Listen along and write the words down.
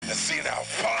and seeing how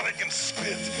far they can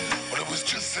spit when it was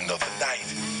just another night.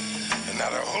 And now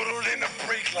they're huddled in the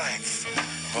brake lights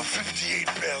of a 58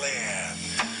 Bel Air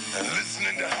and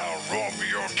listening to how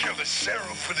Romeo killed the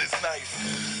sheriff with his knife.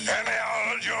 And they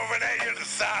all jumping at you, the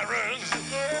sirens.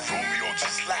 Romeo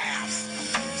just laughs.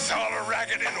 It's all the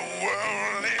racket in the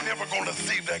world. They ain't never gonna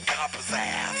save that copper's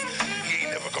ass. He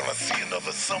ain't never gonna see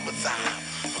another summertime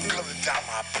for cutting down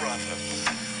my brother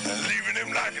and leaving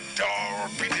him like a dog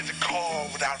beating the car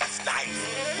without his knife.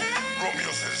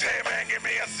 Romeo says, hey man, give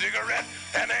me a cigarette,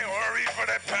 and they hurry for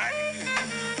that pack.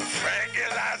 Frankie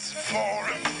lights it for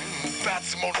him,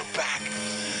 bats him on the back,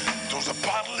 throws a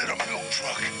bottle in a milk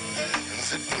truck, and as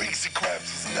it breaks, he grabs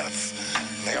his nuts.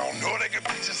 They all know they can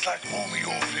be just like Romeo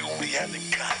if he only had the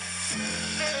guts.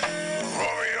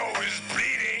 Romeo is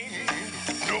bleeding,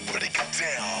 nobody can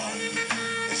tell.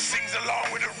 He sings along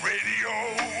with the radio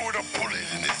with a bullet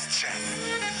in his chest.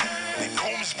 He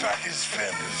combs back his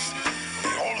fenders.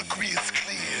 They all agree it's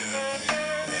clear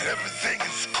that everything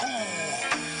is cool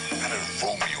and that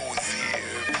Romeo is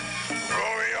here.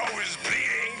 Romeo is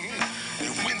bleeding. He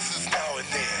winces now and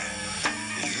then.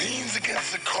 He leans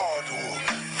against the car door,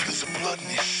 feels the blood in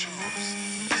his shoes.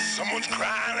 Someone's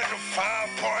crying at the 5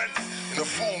 points in a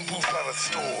phone booth by the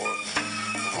store.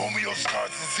 Romeo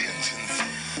starts his engines,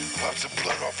 wipes the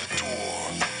blood off the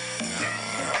door.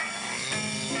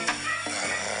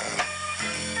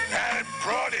 And it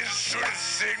brought his shooting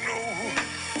signal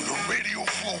with a radio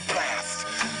full blast.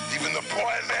 Even the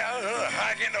boys there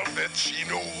hiking up their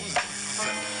chinos.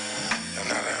 And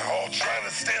now they're all trying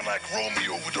to stand like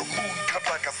Romeo with the moon cut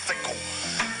like a sickle.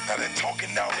 Now they're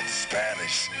talking now in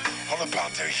Spanish, all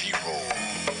about their hero.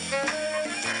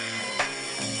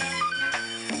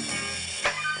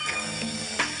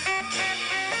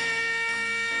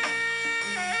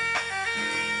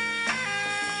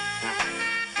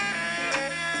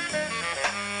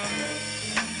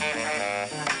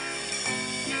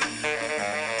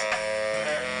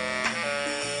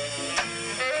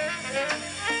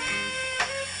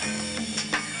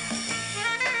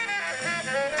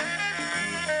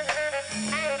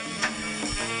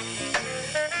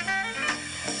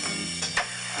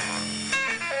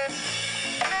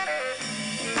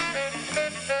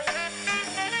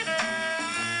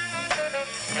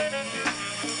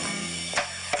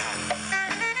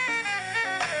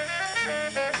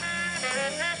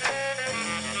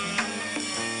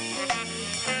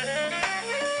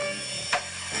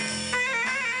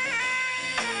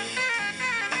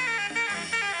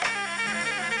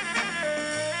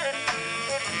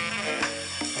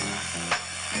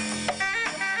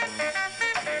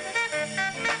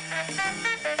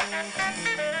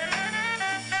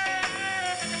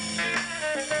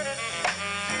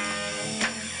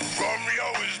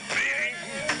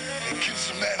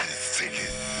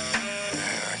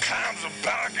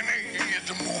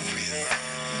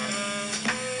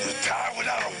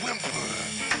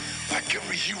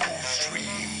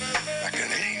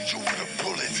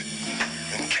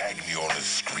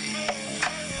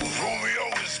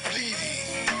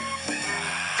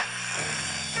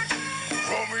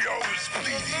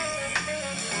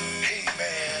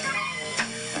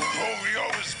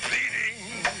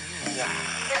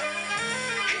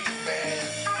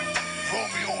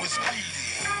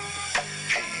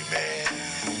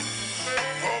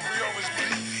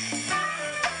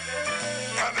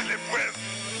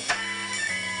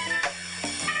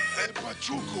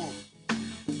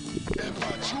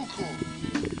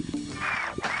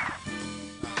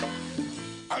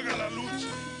 Haga la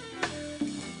lucha.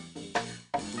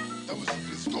 Dame su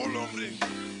pistola, hombre.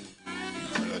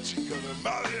 Hijo de la chingada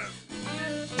madre.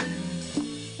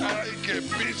 Ay, qué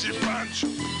pinche Pancho.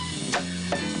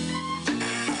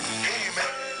 Hey,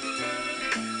 man.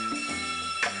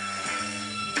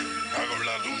 Hago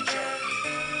la lucha.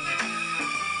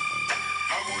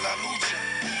 Hago la lucha.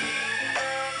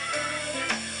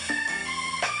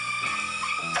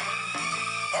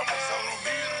 Vamos a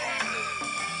dormir, hombre.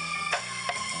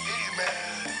 Hey, man.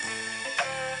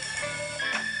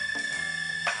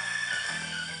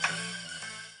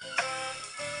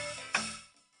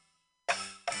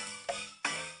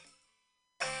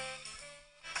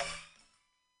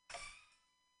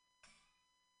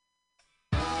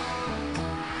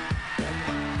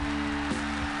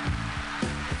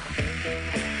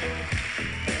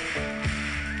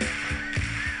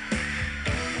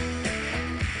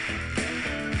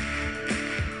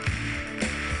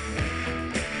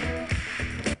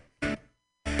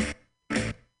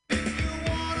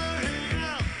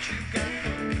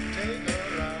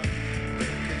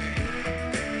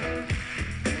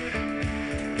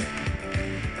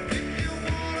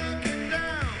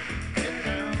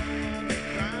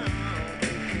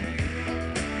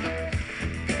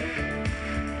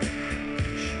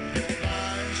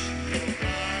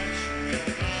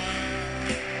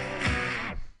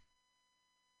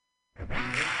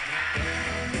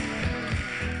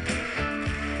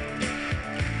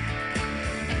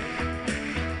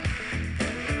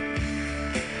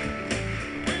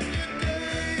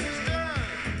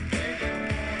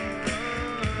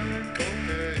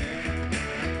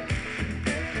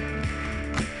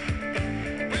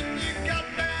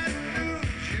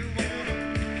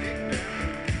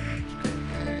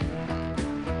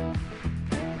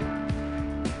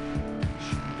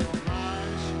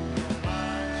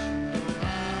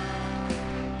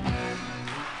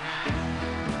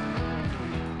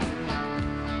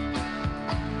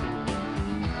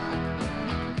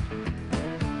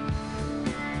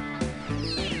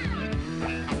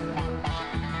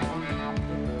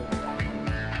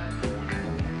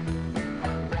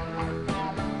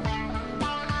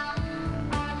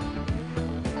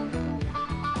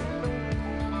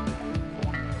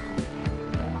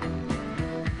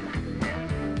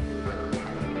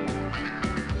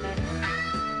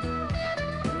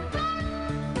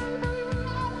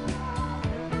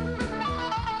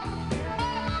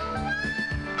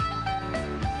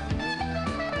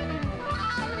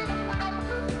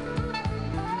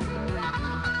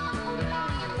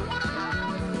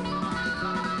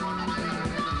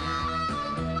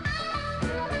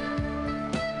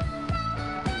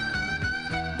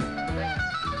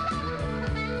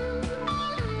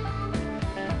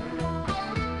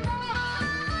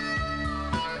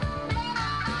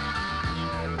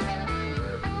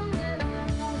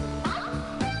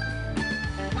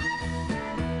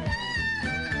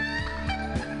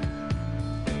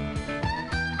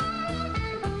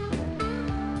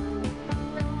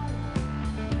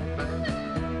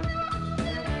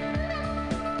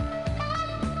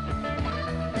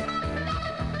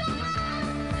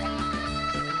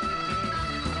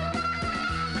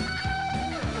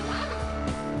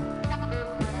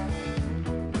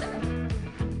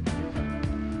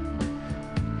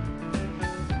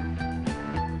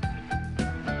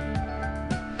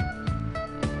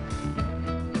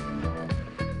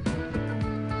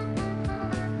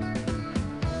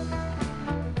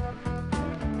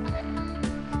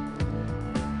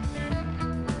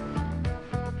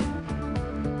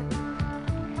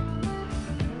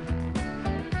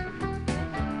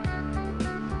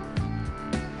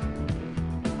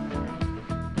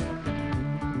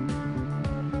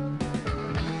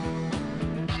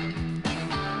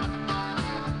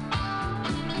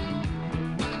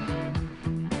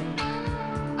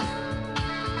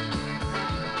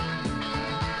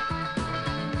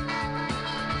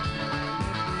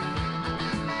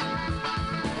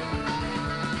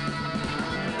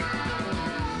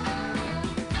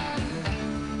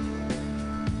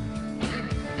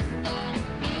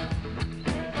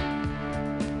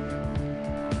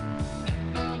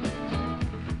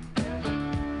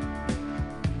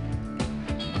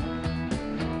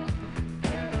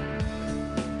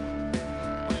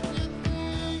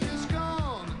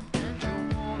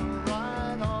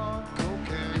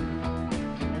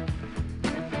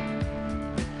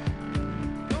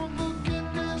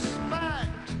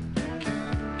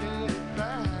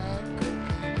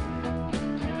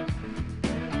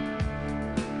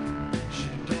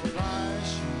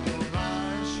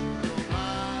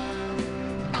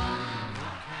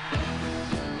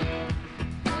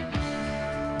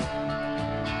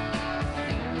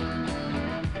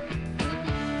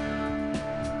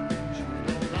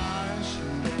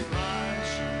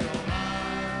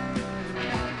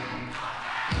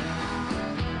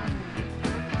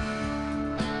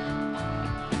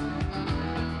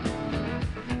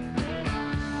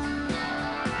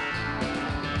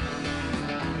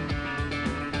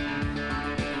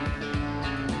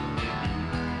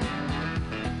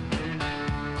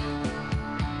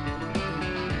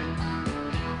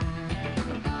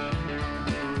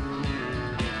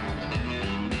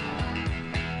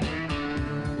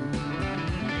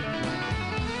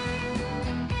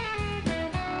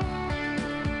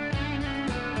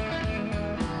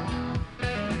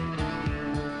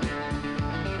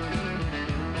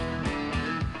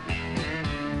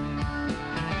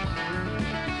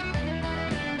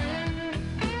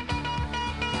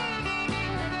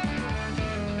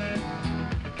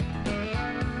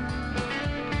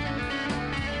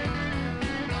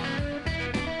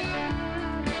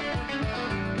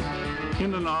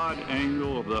 In an odd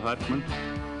angle of the hutment,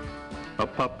 a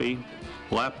puppy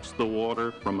laps the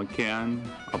water from a can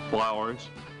of flowers,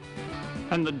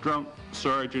 and the drunk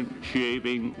sergeant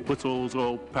shaving whistles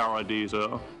 "O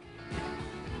Paradiso."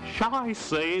 Shall I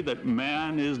say that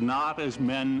man is not, as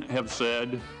men have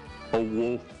said, a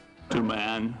wolf to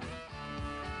man?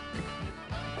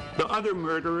 The other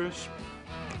murderers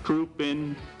troop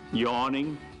in,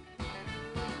 yawning.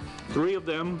 3 of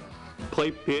them play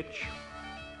pitch,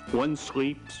 1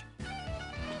 sleeps,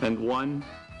 and 1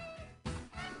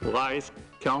 lies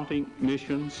counting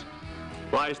missions,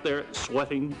 lies there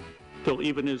sweating till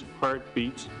even his heart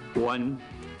beats 1,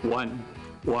 1,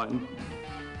 1.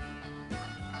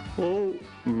 Oh,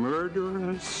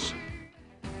 murderous.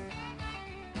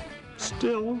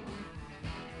 Still,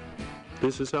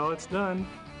 this is how it's done.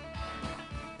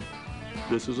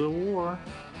 This is a war.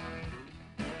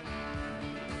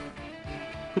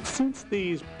 But since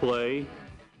these play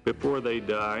before they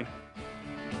die,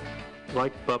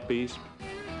 like puppies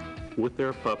with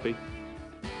their puppy,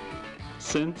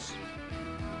 since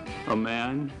a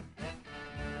man,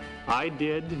 I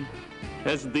did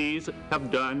as these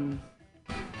have done,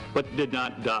 but did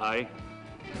not die,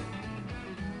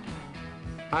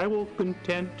 I will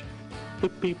content the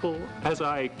people as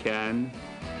I can,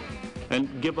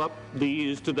 and give up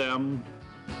these to them.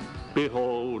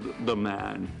 Behold the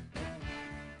man.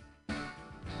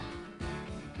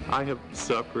 I have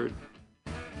suffered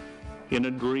in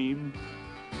a dream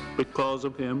because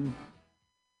of him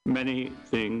many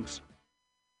things.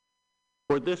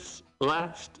 For this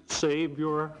last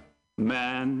Savior,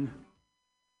 man,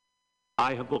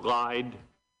 I have lied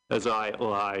as I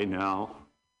lie now.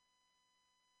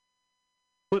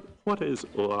 But what is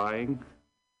lying?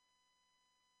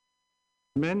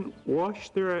 Men wash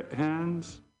their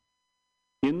hands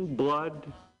in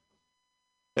blood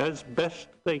as best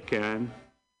they can.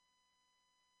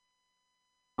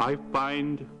 I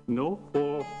find no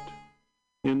fault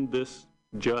in this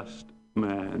just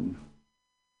man.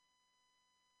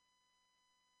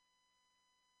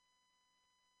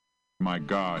 My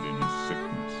God in his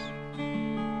sickness.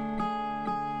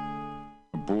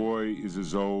 A boy is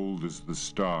as old as the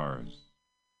stars.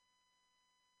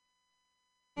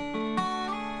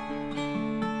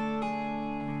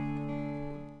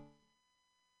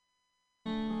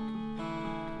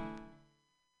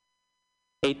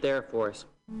 Eighth Air Force.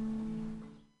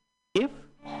 If,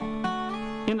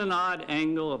 in an odd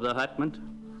angle of the hutment,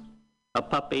 a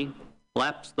puppy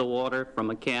laps the water from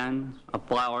a can of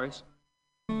flowers,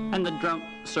 and the drunk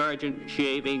sergeant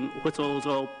shaving whistles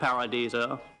 "O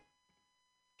Paradiso,"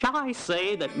 shall I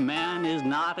say that man is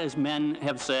not, as men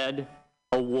have said,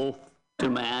 a wolf to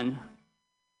man?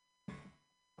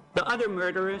 The other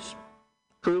murderers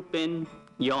troop in,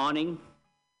 yawning.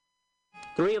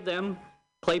 3 of them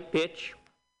play pitch,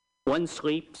 1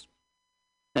 sleeps,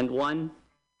 and 1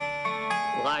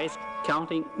 lies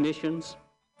counting missions,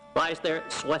 lies there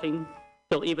sweating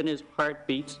till even his heart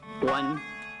beats 1,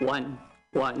 1,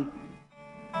 1.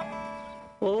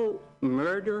 Oh,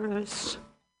 murderous.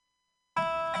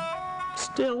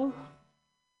 Still,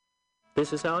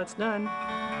 this is how it's done.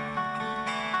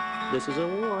 This is a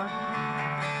war.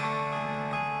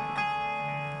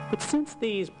 But since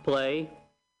these play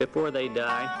before they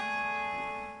die,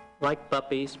 like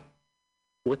puppies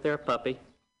with their puppy,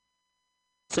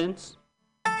 since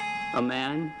a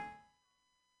man,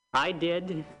 I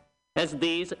did as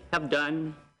these have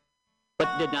done,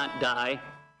 but did not die,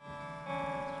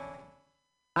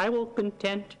 I will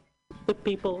content the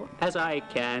people as I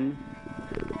can,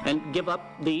 and give up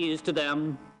these to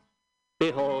them.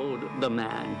 Behold the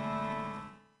man.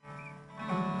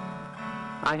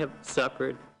 I have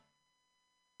suffered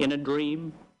in a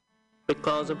dream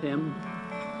because of him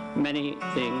many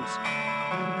things.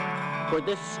 For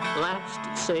this last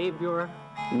Savior,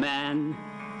 man,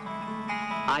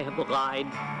 I have lied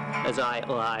as I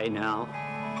lie now.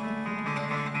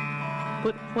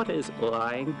 But what is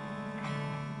lying?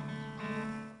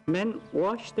 Men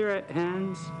wash their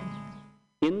hands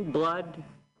in blood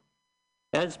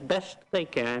as best they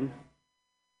can.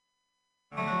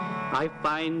 I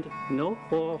find no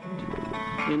fault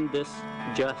in this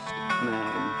just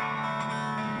man.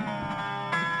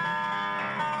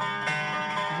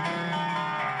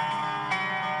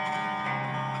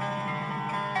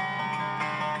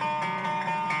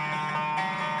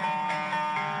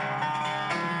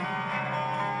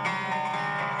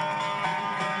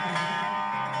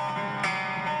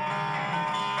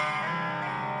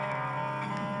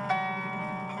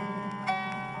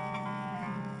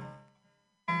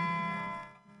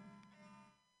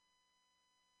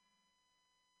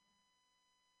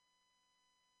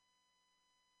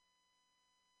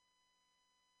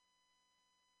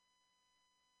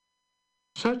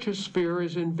 Such a sphere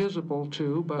is invisible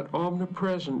to, but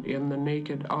omnipresent in the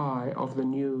naked eye of the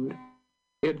nude.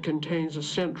 It contains a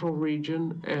central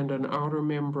region and an outer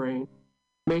membrane,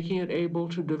 making it able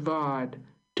to divide,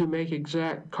 to make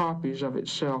exact copies of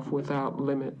itself without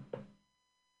limit.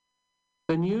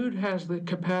 The nude has the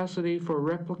capacity for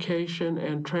replication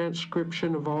and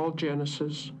transcription of all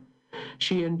genesis.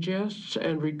 She ingests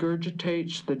and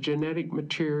regurgitates the genetic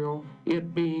material,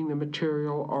 it being the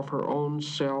material of her own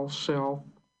self.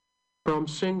 From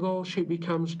single she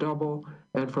becomes double,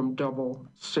 and from double,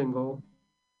 single.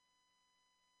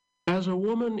 As a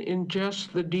woman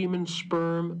ingests the demon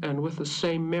sperm and with the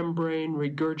same membrane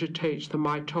regurgitates the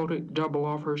mitotic double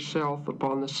of herself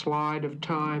upon the slide of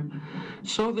time,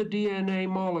 so the DNA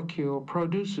molecule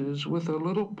produces with a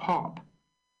little pop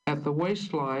at the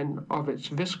waistline of its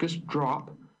viscous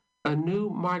drop a new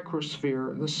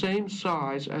microsphere the same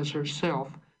size as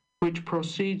herself, which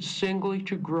proceeds singly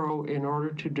to grow in order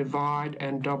to divide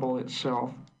and double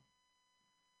itself.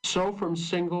 So from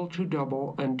single to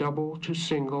double and double to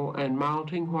single and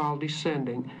mounting while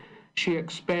descending, she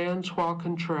expands while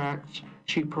contracts,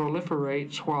 she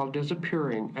proliferates while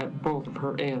disappearing at both of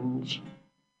her ends.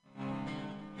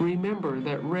 Remember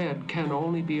that red can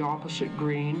only be opposite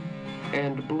green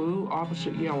and blue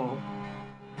opposite yellow.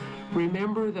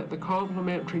 Remember that the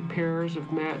complementary pairs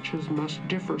of matches must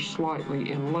differ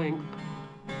slightly in length,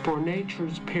 for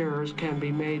nature's pairs can be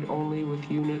made only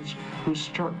with units whose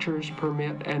structures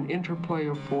permit an interplay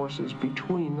of forces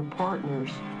between the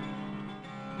partners.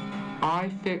 I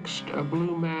fixed a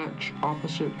blue match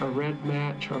opposite a red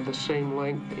match of the same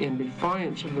length in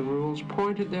defiance of the rules,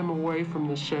 pointed them away from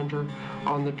the center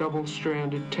on the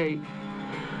double-stranded tape.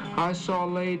 I saw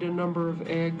laid a number of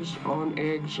eggs on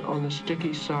the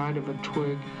sticky side of a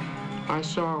twig. I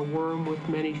saw a worm with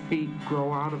many feet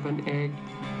grow out of an egg.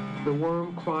 The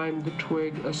worm climbed the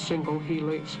twig a single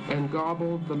helix and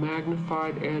gobbled the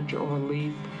magnified edge of a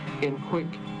leaf in quick,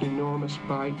 enormous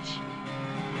bites.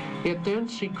 It then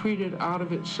secreted out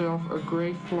of itself a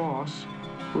gray floss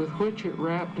with which it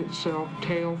wrapped itself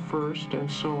tail first and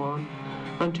so on,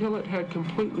 until it had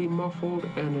completely muffled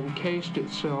and encased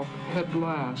itself head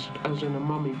last as in a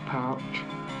mummy pouch.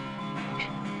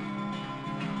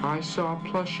 I saw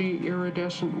plushy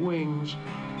iridescent wings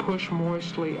push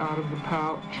moistly out of the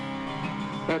pouch.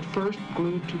 At first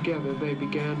glued together, they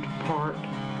began to part.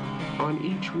 On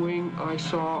each wing I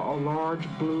saw a large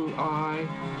blue eye,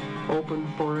 open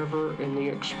forever in the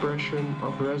expression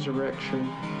of resurrection.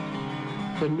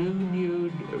 The new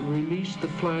nude released the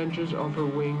flanges of her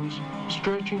wings,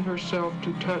 stretching herself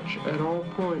to touch at all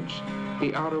points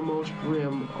the outermost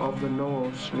rim of the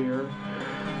noosphere.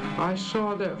 I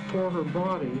saw that for her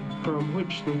body, from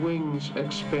which the wings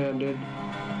expanded,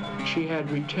 she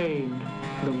had retained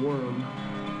the worm.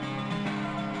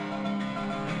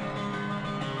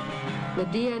 The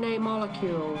DNA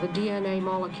molecule, the DNA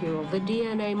molecule, the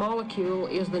DNA molecule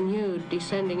is the nude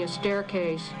descending a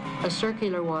staircase, a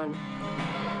circular one.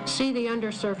 See the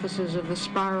undersurfaces of the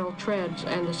spiral treads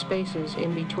and the spaces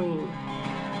in between.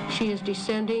 She is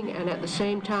descending and at the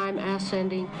same time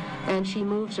ascending, and she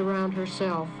moves around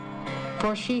herself.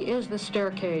 For she is the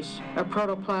staircase, a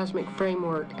protoplasmic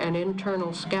framework, an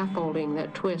internal scaffolding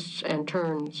that twists and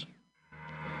turns.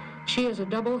 She is a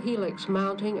double helix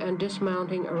mounting and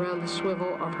dismounting around the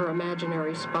swivel of her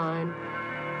imaginary spine.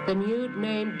 The nude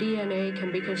named DNA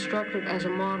can be constructed as a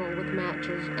model with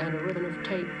matches and a ribbon of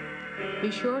tape.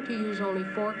 Be sure to use only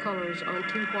 4 colors on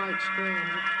 2 white strands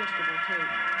of twistable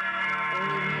tape.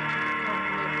 Only matches of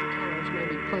complementary colors may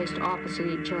be placed opposite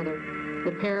each other.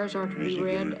 The pairs are to be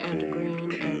red and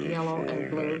green and yellow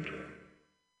and blue.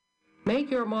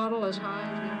 Make your model as high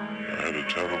as you... I had a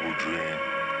terrible dream.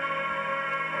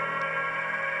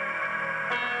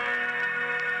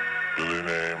 Billy,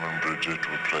 Name, and Bridget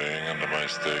were playing under my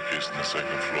staircase on the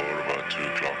 2nd floor about 2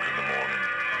 o'clock in the morning.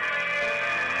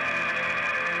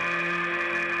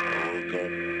 I woke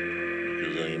up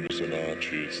because Amos and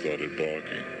Archie had started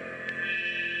barking.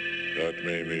 That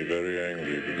made me very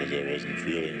angry because I wasn't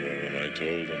feeling well, and I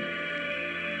told them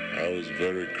I was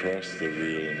very cross, the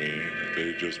real me, that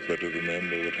they just better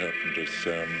remember what happened to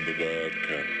Sam the bad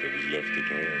cat that was left at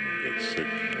home and got sick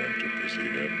and went to pussy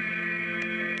heaven.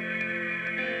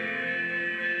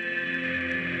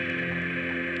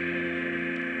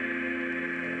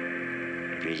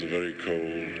 It was a very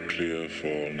cold, clear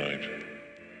fall night.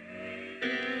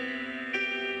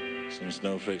 Some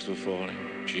snowflakes were falling.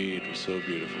 Gee, it was so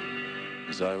beautiful.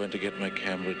 So I went to get my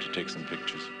camera to take some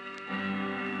pictures.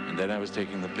 And then I was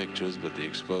taking the pictures, but the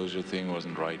exposure thing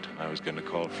wasn't right. I was going to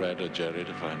call Fred or Jerry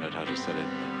to find out how to set it.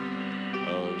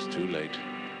 Oh, it was too late.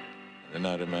 And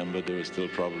I remembered there was still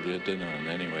probably a dinner, and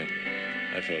anyway,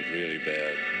 I felt really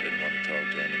bad. Didn't want to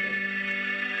talk to anybody.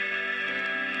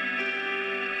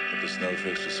 But the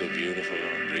snowflakes were so beautiful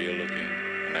and real looking,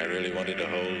 and I really wanted to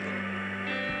hold them.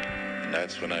 And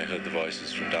that's when I heard the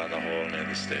voices from down the hall near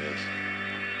the stairs.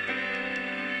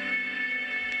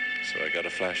 So I got a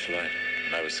flashlight,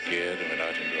 and I was scared and went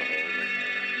out into the hallway.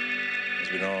 There's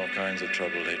been all kinds of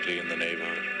trouble lately in the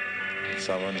neighborhood. And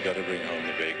someone's got to bring home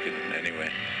the bacon, and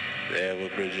anyway, there were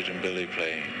Bridget and Billy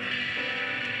playing.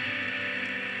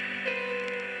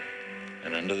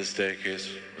 And under the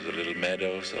staircase was a little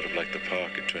meadow, sort of like the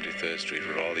park at 23rd Street,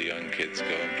 where all the young kids go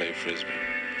and play frisbee.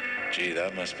 Gee,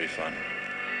 that must be fun.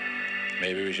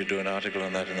 Maybe we should do an article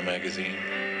on that in the magazine.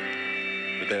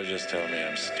 But they'll just tell me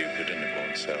I'm stupid and it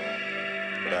won't sell.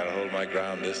 But I'll hold my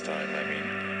ground this time. I mean,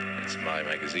 it's my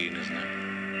magazine, isn't it?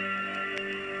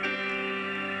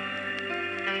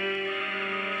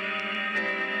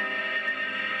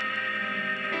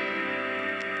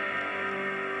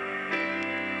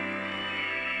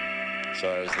 So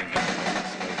I was thinking,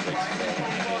 snowflakes fell and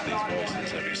I heard these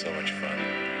voices having so much fun.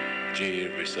 Gee,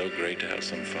 it'd be so great to have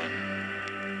some fun.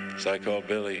 So I called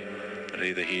Billy, but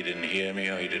either he didn't hear me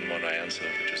or he didn't want to answer,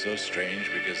 which was so strange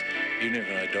because even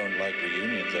if I don't like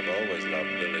reunions, I've always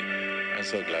loved Billy. I'm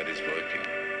so glad he's working.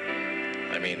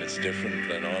 I mean, it's different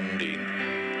than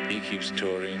Ondine. He keeps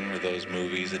touring with those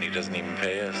movies and he doesn't even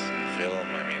pay us. Film,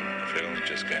 I mean, the film's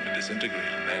just going to disintegrate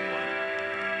and then what?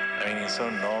 I mean, he's so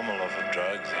normal off of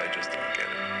drugs, I just don't get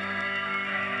it.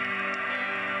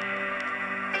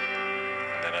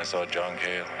 And then I saw John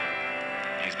Cale.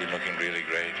 He's been looking really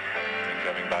great. Been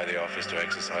coming by the office to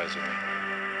exercise with me.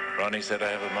 Ronnie said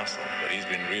I have a muscle, but he's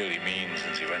been really mean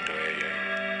since he went to AA.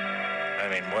 I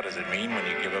mean, what does it mean when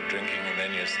you give up drinking and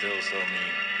then you're still so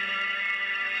mean?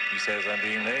 He says I'm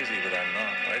being lazy, but I'm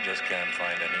not. I just can't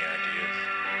find any ideas.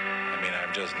 I mean,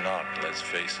 I'm just not, let's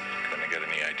face it, gonna get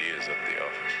any ideas at the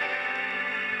office.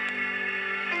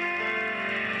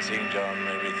 Seeing John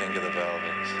made me think of the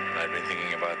Velvets. I'd been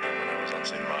thinking about them when I was on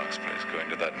St. Mark's Place, going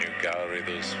to that new gallery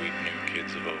those sweet new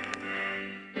kids have opened.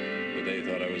 But they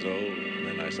thought I was old, and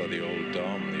then I saw the old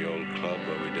Dom, the old club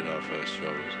where we did our first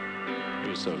shows. It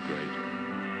was so great.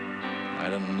 I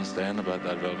don't understand about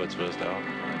that Velvet's first album.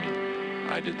 I mean,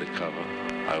 I did the cover.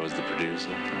 I was the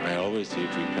producer. I always see it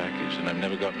repackaged, and I've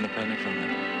never gotten a penny from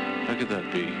them. How could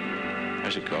that be? I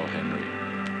should call Henry.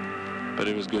 But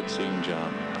it was good seeing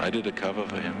John. I did a cover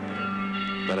for him,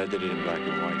 but I did it in black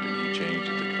and white, and he changed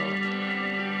it to color.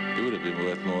 It would have been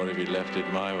worth more if he'd left it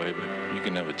my way, but you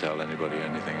can never tell anybody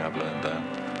anything. I've learned that.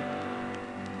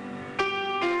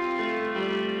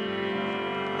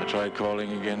 I tried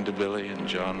calling again to Billy and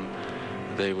John.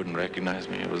 They wouldn't recognize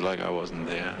me. It was like I wasn't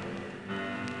there.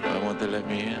 Why won't they let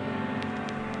me in?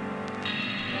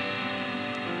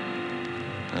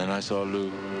 And then I saw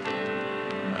Lou.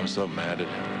 I'm so mad at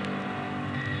him.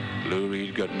 Lou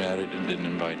Reed got married and didn't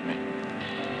invite me.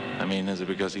 I mean, is it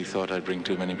because he thought I'd bring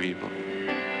too many people?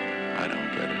 I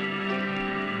don't get it.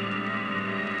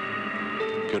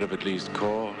 Could have at least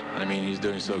called. I mean, he's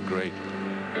doing so great.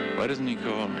 Why doesn't he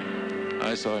call me?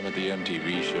 I saw him at the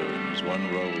MTV show and he was one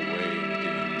row away and he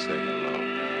didn't even say hello.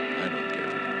 I don't get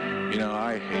it. You know,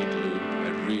 I hate Lou. I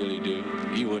really do.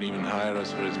 He wouldn't even hire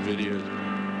us for his videos.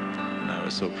 And I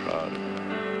was so proud of him.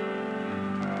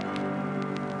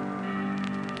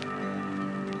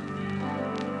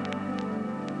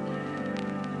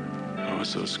 I was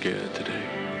so scared today.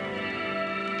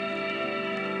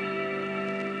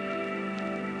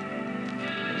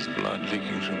 There's blood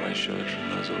leaking through my shirt from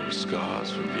those old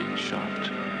scars from being shot.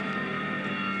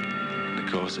 And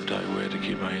the corset I wear to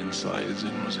keep my insides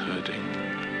in was hurting.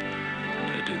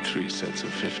 And I did 3 sets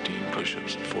of 15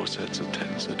 push-ups and 4 sets of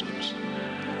 10 sit-ups.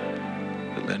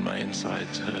 But then my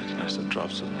insides hurt and I saw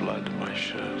drops of blood in my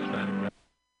shirt and I remember.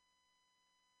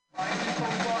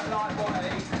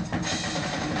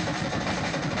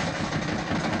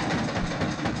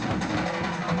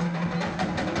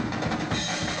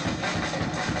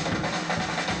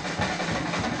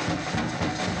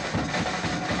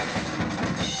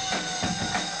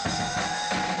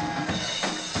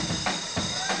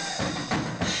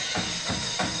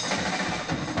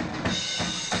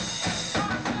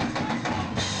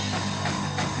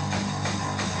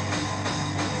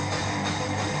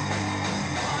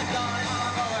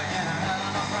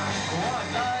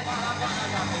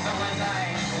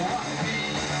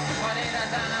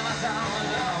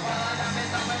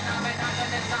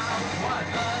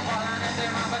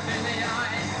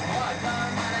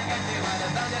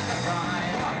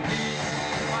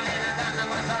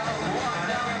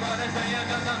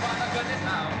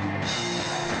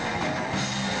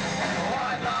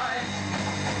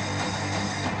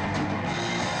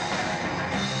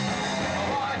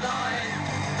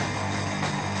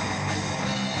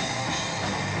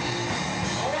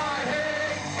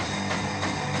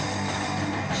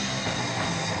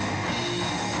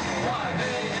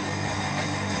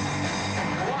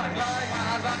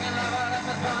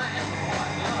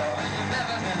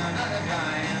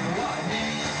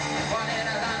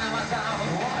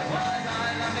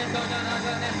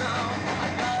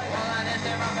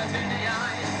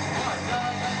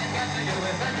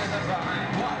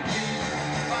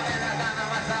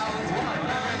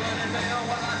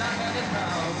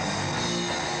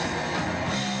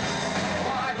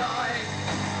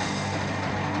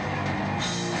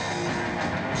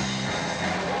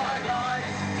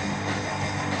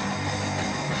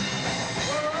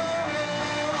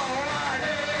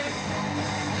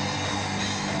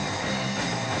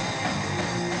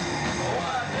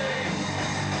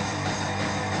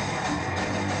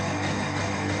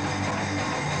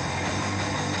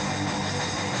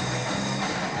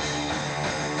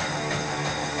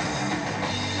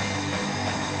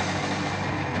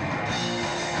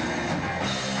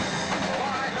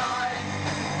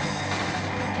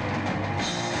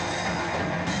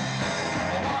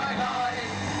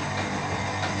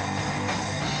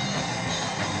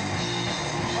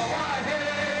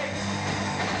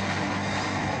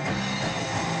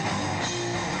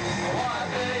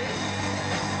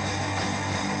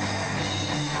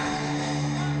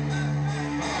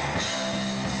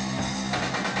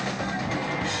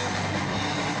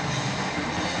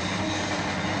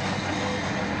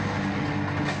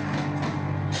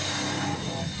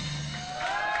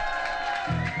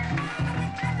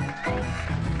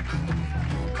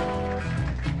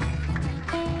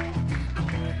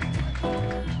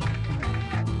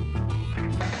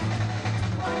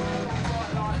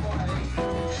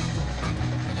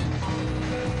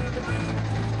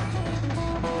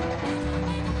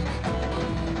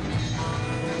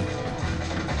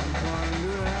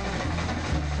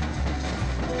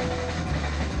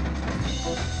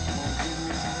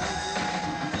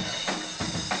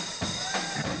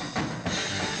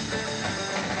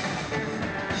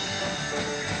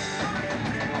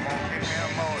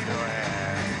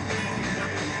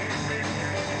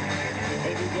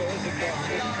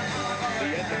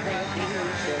 He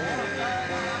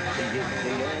gets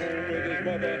along with his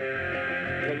mother,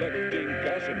 collecting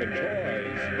gossip and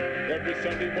toys. Every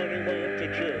Sunday when he went to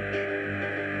church,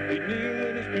 he'd kneel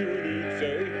in his pew and he'd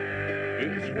say,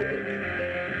 it's work.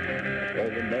 All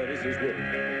that matters is work.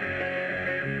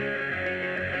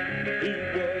 He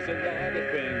was a lot of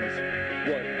things.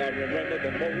 What I remember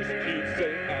the most, he'd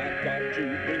say, I've got to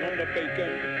bring home the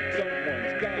bacon.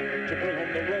 Someone's got to bring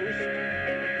home the roast.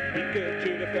 He'd get to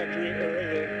the factory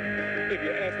early. If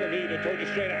you asked him, he'd have told you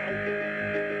straight out,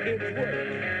 it's work.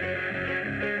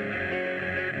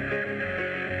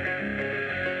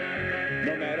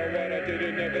 No matter what I did,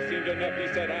 it never seemed enough. He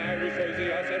said I was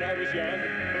lazy, I said I was young.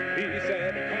 He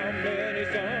said, how many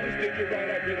songs did you write?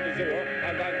 I've written 0,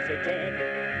 I'd like to say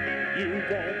 10. You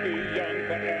won't be young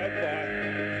forever.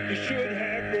 You should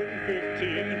have written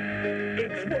 15.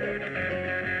 It's work.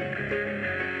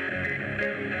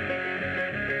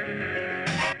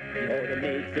 You ought to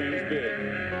make things big.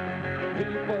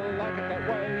 People like it that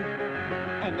way.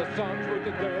 And the songs with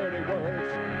the dirty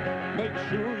words, make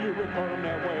sure you record them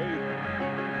that way.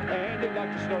 And he'd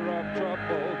like to stir up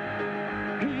trouble.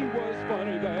 He was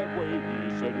funny that way. He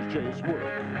said it's just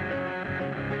work.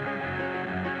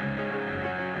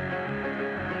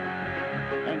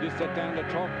 And he sat down to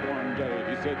talk one day.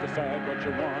 He said, decide what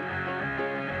you want.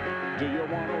 Do you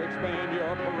want to expand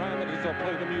your parameters or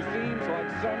play the museums like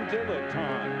some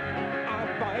dilettante? I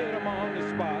fired him on the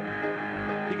spot.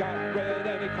 He got red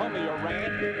and he called me a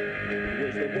rant. It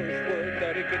was the worst word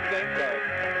that he could think of.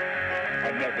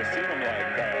 I'd never seen him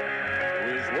like that.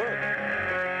 It was work.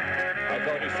 I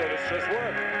thought he said it's just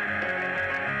work.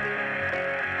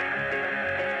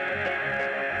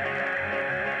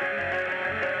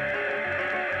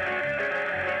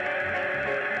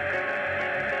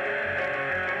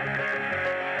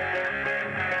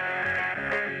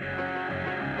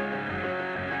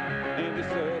 And he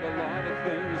said a lot of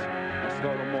things. I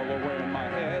stored them all away in my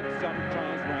head.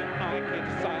 Sometimes when I can't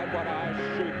decide what I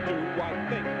should do, I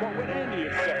think, what would Andy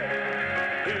have said?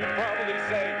 He'd probably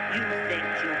say, you think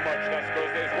too much, that's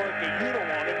because there's work that you don't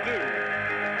want to do.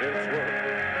 It's work.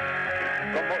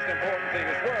 The most important thing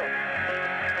is work.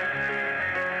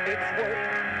 It's work.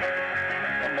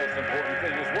 The most important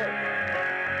thing is work.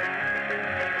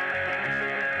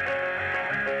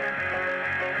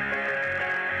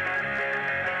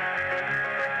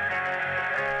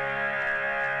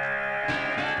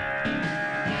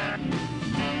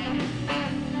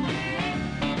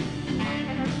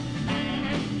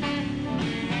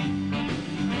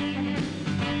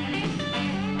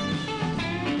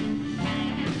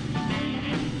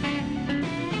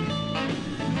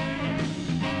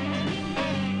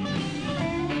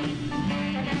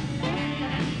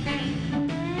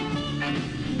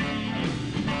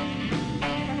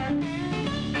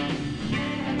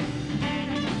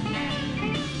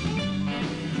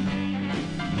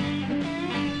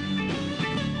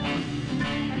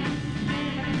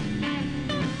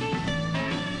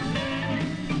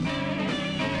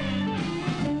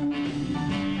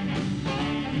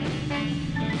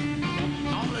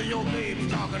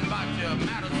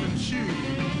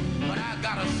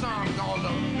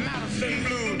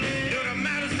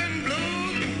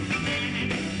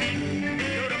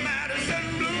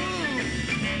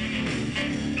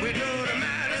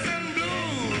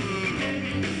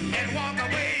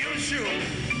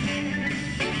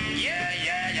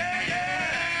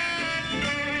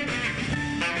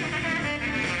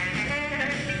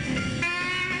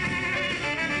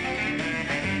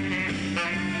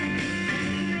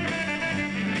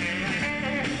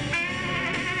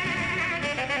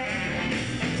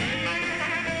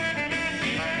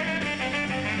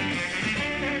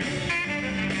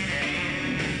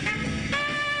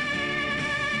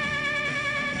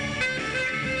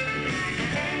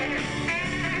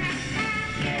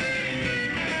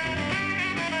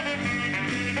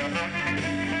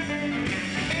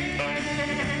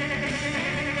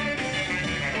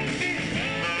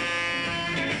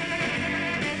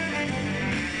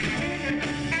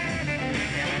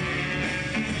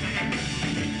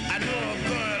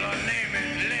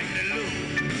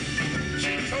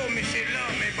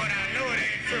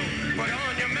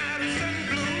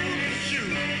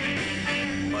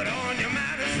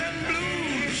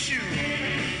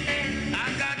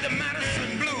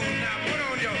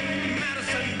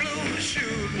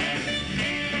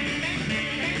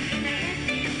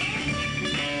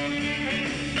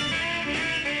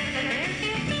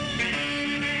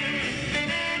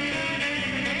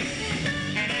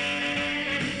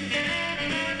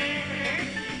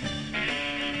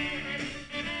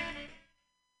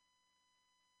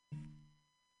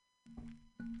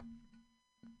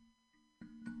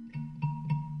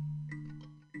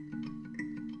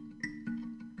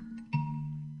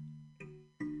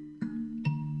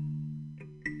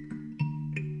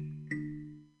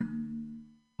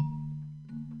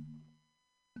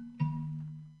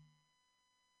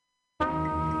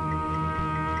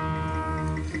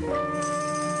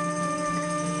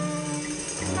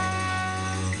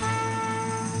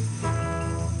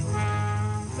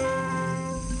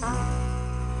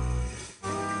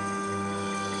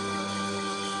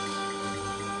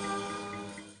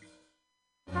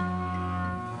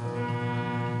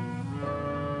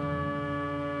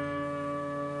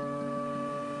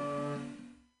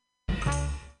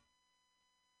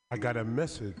 I got a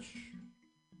message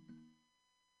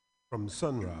from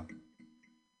Sun Ra.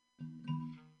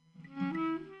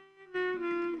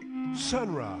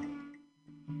 Sun Ra,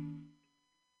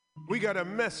 we got a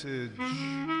message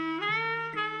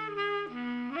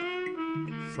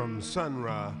from Sun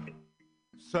Ra.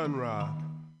 Sun Ra,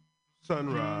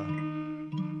 Sun Ra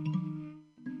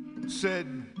said,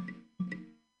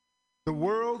 the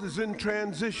world is in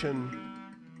transition.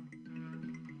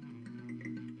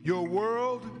 Your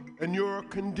world and your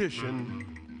condition.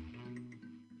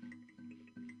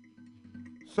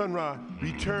 Sun Ra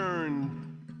returned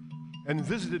and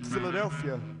visited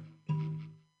Philadelphia.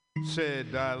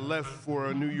 Said, I left for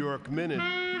a New York minute,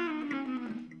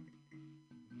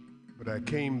 but I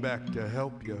came back to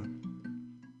help you.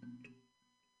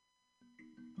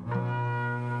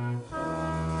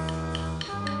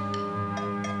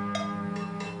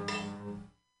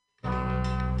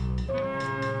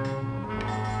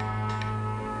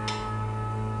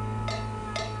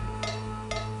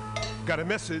 Got a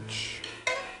message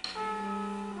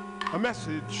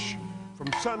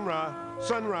from Sun Ra,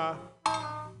 Sun Ra,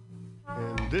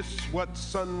 and this what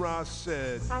Sun Ra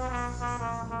said.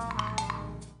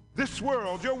 This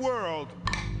world, your world,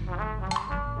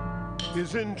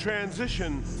 is in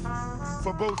transition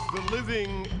for both the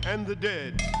living and the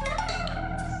dead.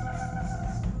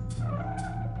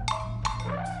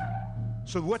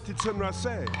 So what did Sun Ra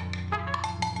say?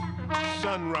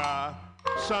 Sun Ra,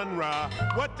 Sun Ra,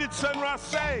 what did Sun Ra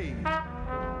say?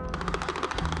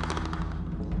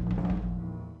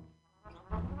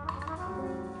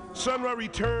 Sun Ra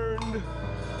returned,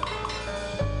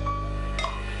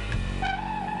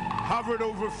 hovered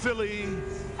over Philly.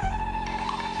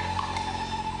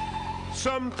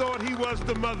 Some thought he was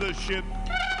the mothership,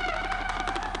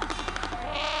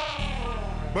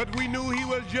 but we knew he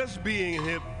was just being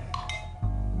hip.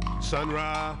 Sun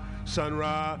Ra, Sun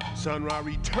Ra, Sun Ra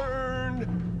returned.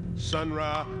 Sun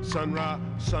Ra, Sun Ra,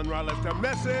 Sun Ra left a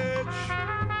message.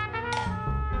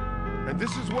 And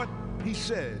this is what he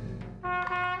said.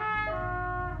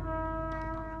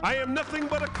 I am nothing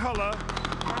but a color,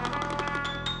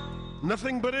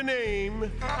 nothing but a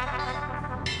name,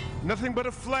 nothing but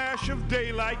a flash of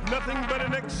daylight, nothing but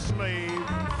an ex-slave.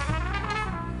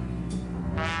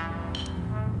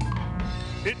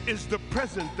 It is the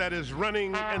present that is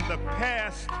running, and the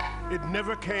past, it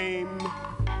never came.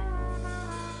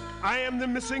 I am the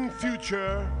missing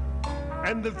future,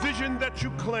 and the vision that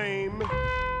you claim.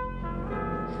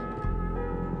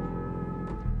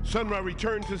 Sun Ra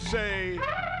returned to say,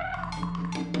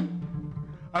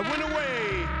 I went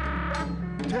away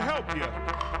to help you.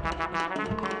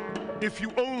 If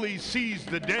you only seize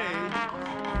the day.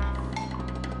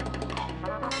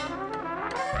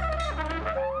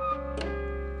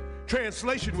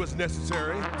 Translation was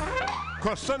necessary,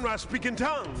 cause Sun Ra speak in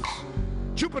tongues,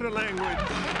 Jupiter language,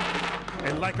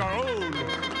 and like our own,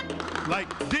 like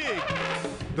dig,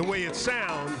 the way it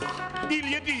sounds.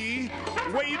 Ilya D,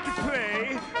 way to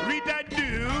play, read that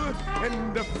do,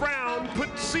 and the frown put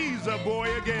Caesar boy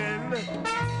again.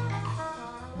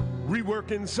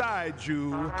 Rework inside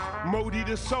you, Modi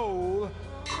the soul,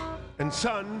 and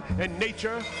sun and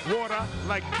nature, water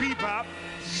like bebop,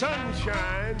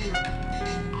 sunshine.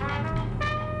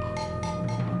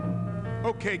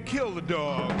 Okay, kill the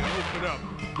dog and open up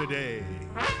the day.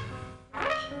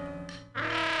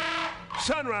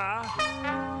 Sun Ra,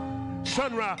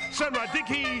 Sun Ra, Sun Ra, dig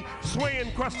he swaying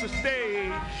across the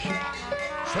stage.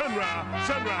 Sun Ra,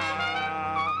 Sun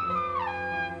Ra.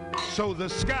 So the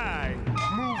sky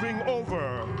moving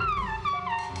over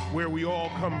where we all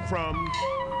come from.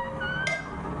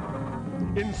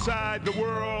 Inside the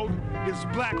world is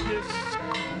blackness.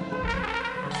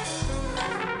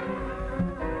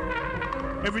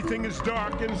 Everything is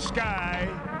dark in sky.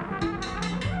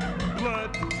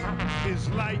 Blood is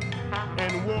light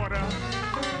and water.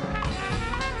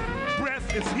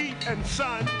 Breath is heat and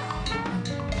sun.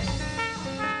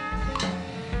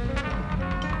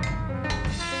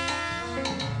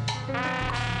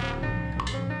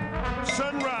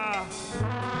 Sun Ra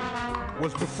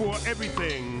was before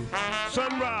everything.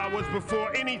 Sun Ra was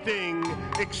before anything,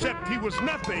 except he was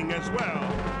nothing as well.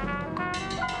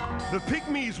 The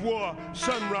Pygmies wore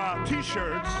Sun Ra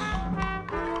t-shirts,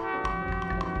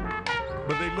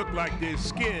 but they looked like their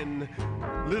skin.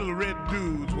 Little red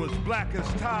dudes was black as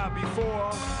tar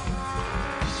before.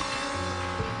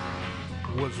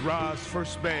 Was Ra's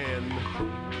first band,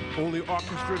 only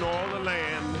orchestra in all the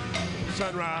land.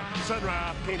 Sun Ra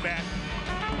came back,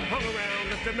 hung around,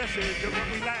 left a message of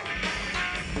what we lack.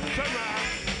 Sun Ra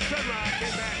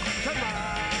came back.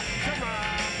 Sun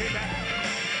Ra came back.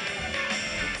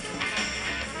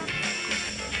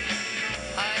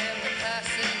 I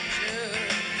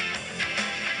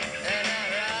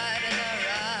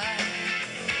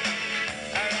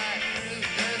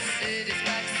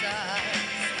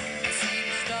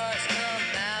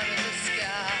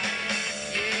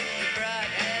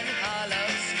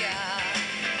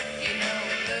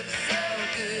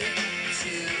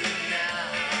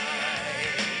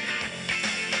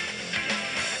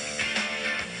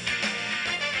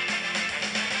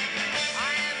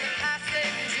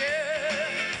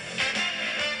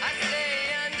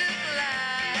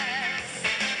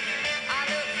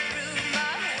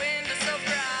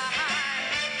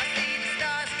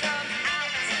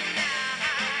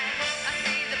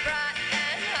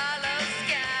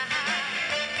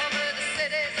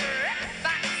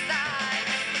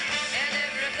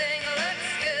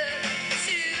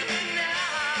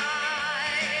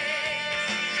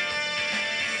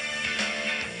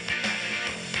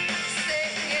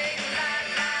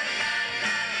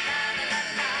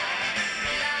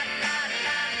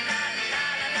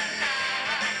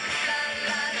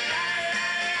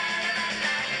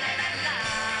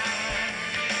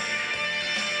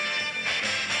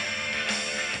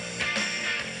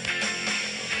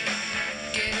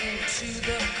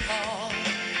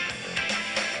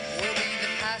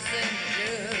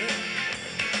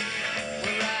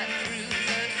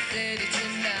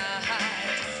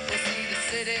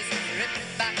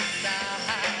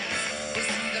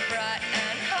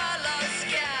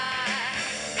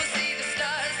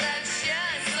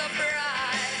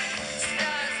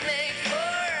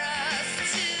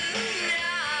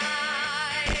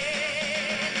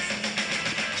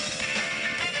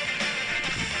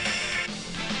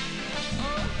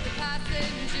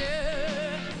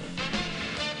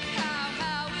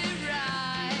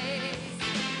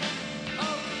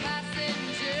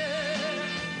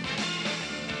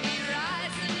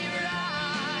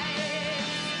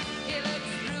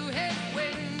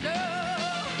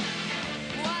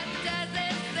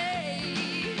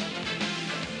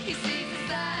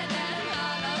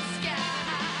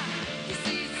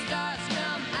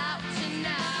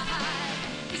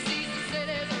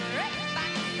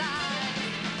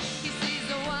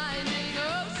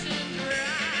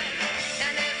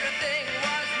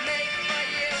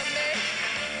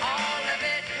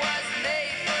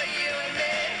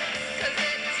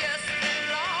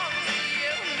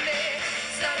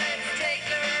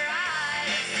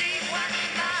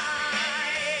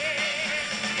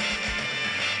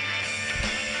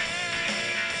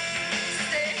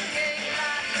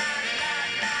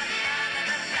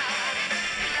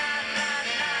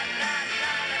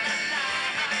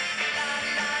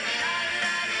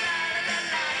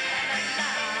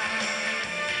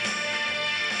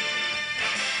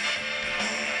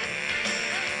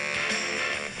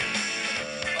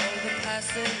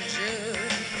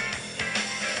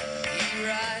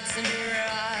looks into her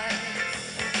eyes.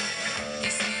 He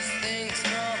sees things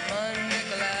from a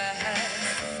nickel eye.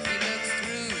 He looks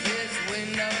through his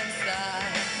window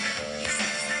inside. He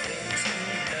sees things who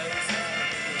knows how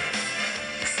it is.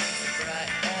 He sees the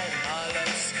bright and hollow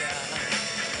sky.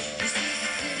 He sees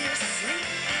the city asleep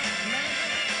at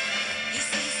night. He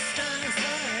sees the stars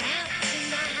are out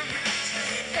tonight.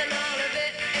 And all of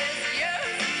it is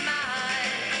yours and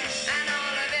mine. And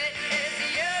all of it is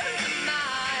yours and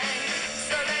mine.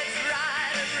 So let's ride.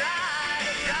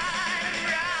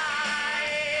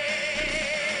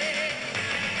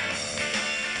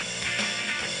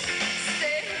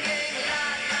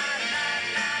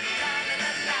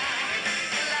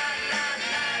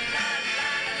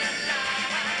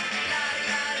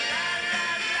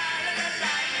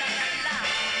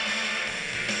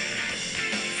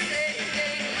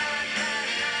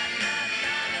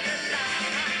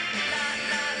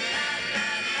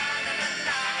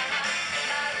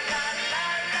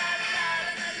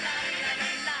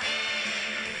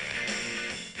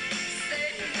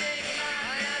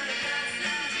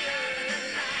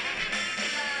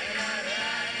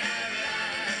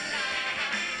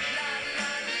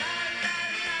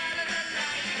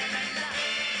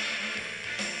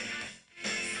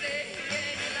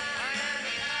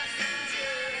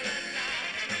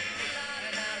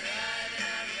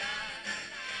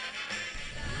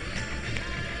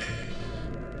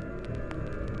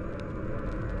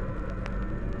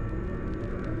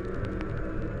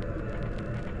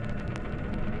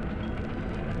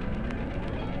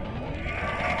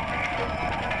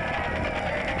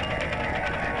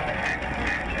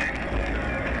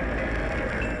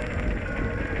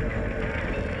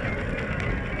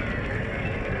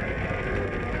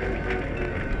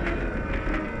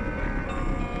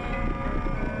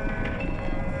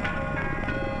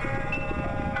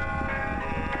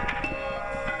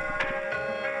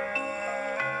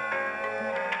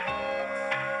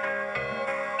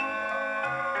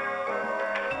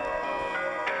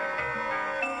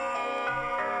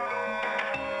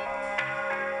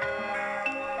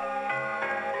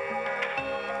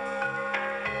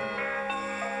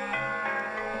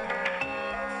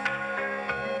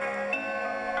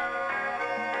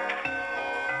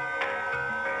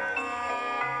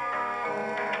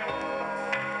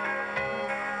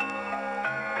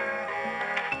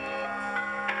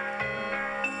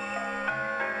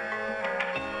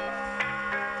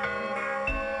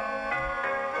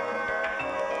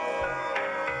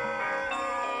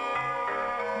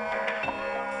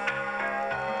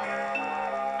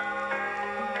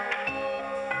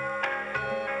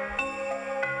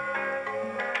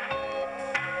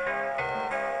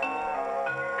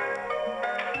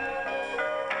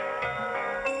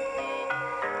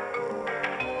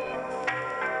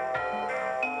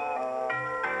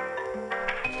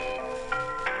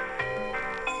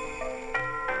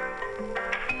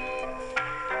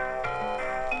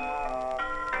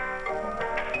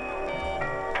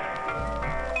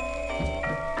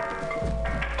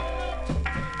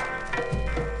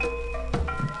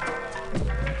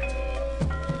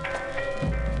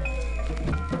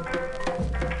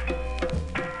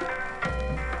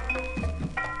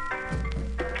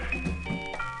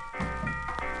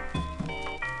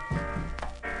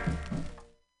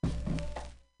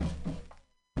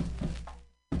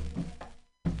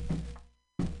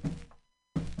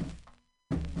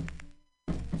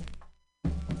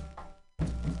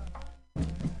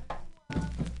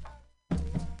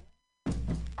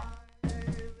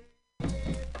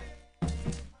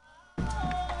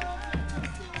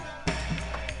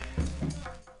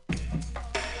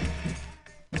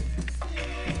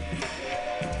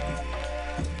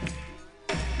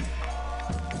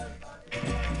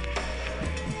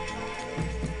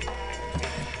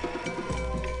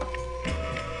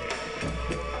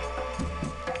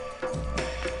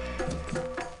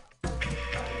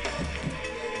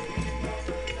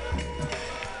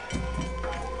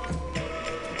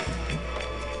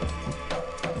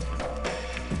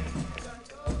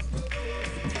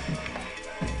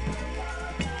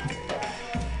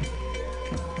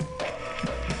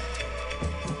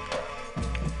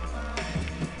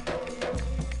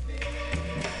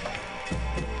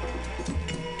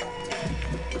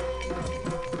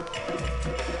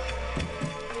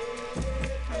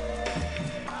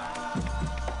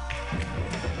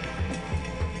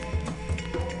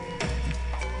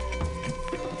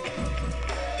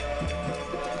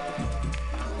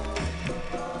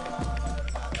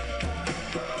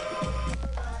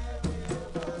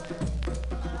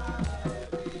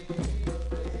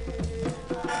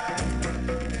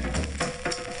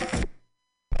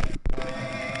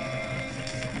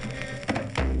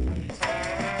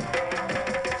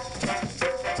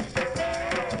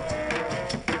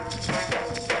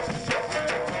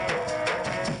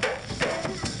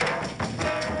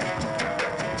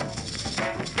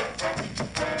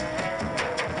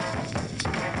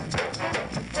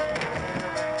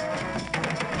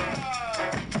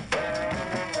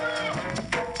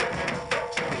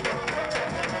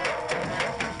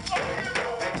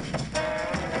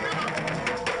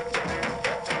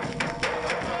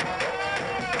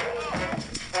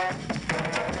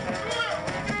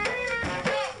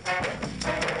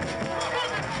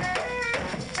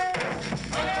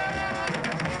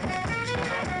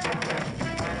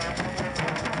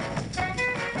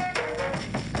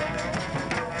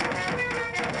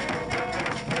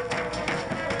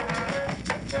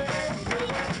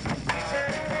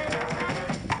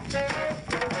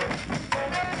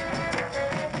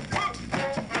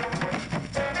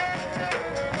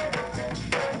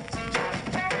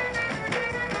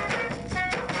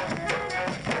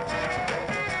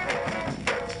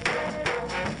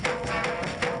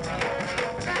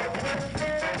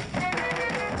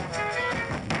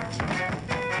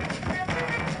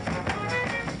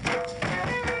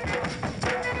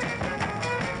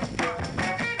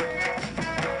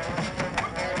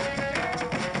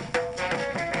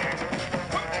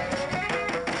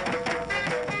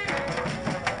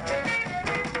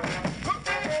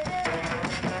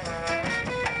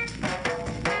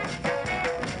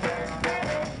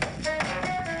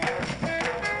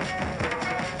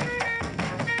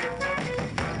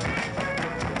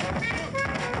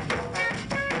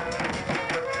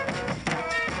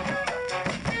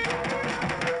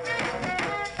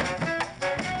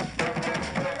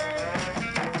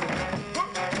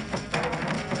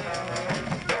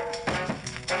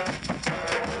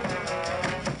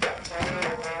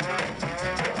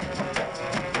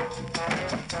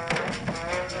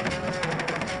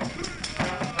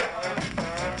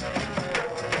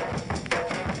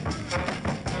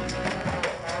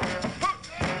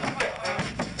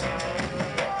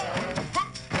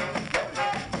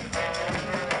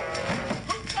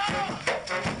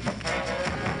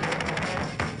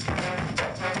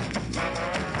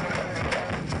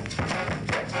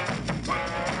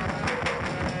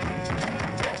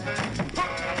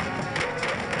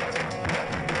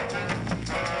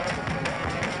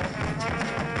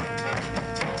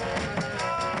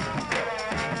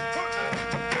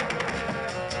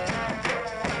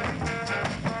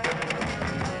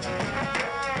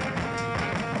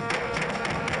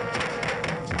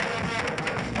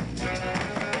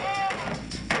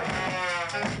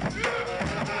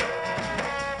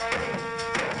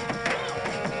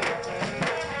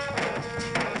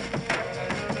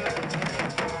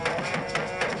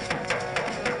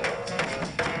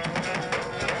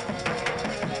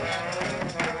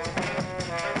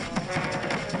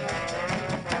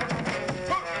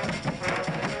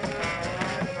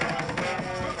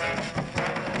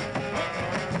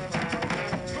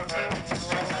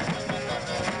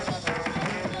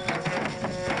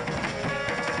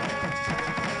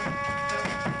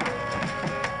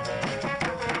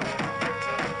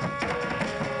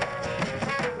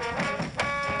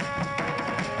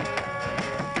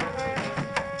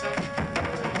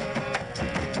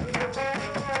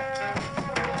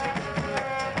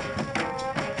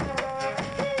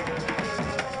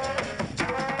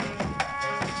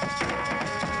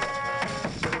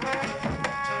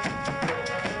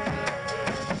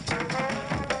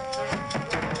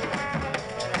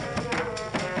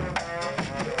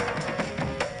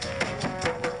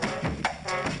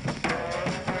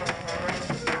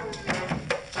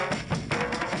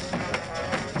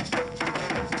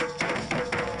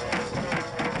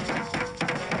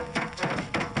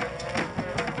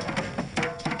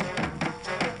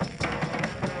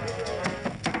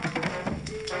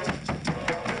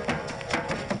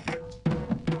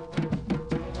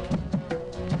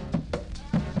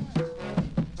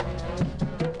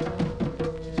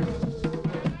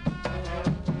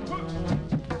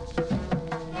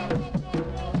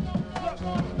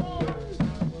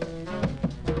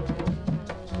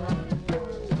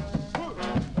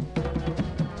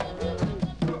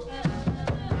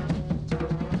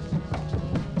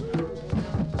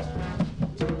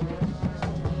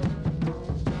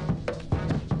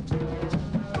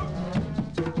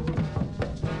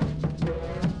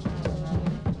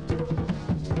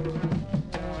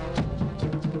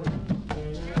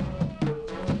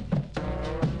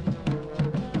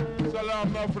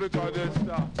 I'm not for the goddamn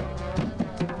stuff.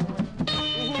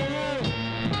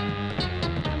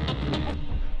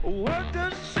 What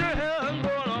this shit has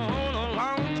going on a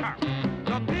long time.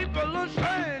 The people are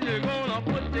saying they're gonna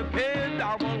put their head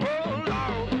down and roll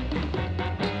out.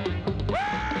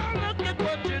 Well, look at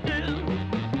what you did.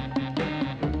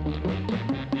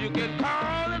 You can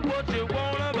call it what you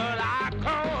wanna, but I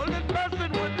call it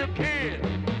messing with the kid.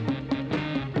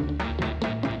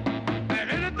 And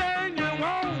anything you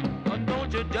want,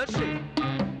 don't you just say.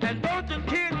 And don't the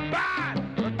kid buy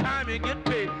the time you get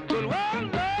paid. But well,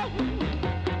 no.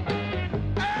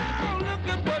 Oh, look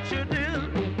at what you did.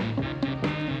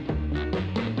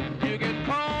 You can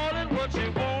call it what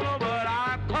you wanna, but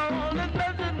I call it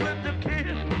messing with the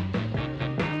kid.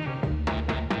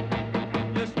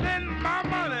 You spend my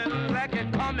money like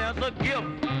it come as a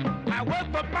gift. I work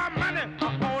for my money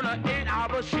on an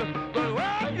 8-hour shift. But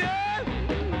well, yeah.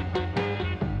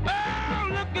 Oh,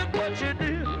 look at what you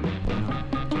did.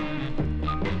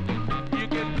 You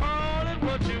can call it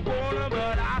what you wanna,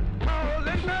 but I call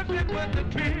it messing with the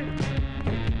kid.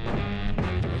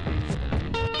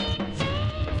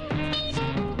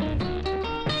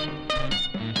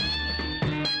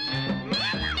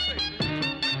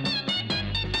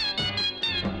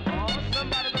 Oh,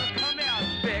 somebody better come here,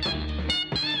 Spick.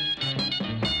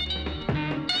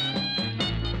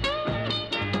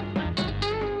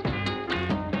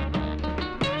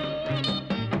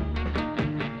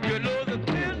 You know the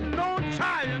kid don't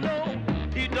try, you know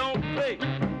he don't play.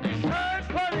 He says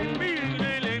what he means,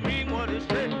 really mean what he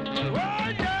says. Oh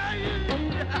yeah,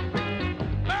 yeah.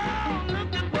 Oh,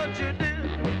 look at what you did.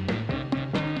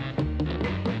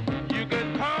 You can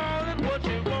call it what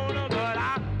you wanna, but I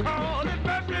call it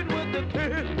messing with the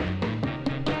kid.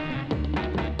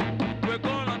 We're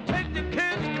gonna take the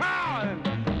kid's car and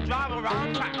drive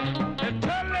around town and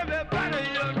tell everybody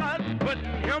you're not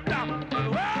putting him down. But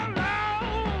well, now,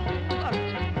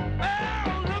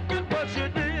 oh, look at what you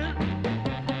did.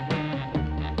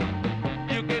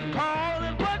 You can call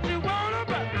it what you wanna,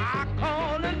 but I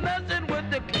call it messing with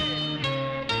the kid.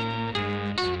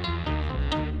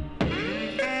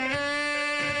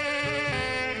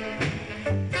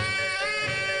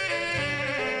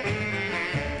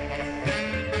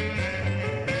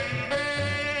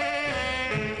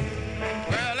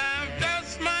 Well, I've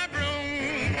dust my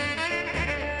broom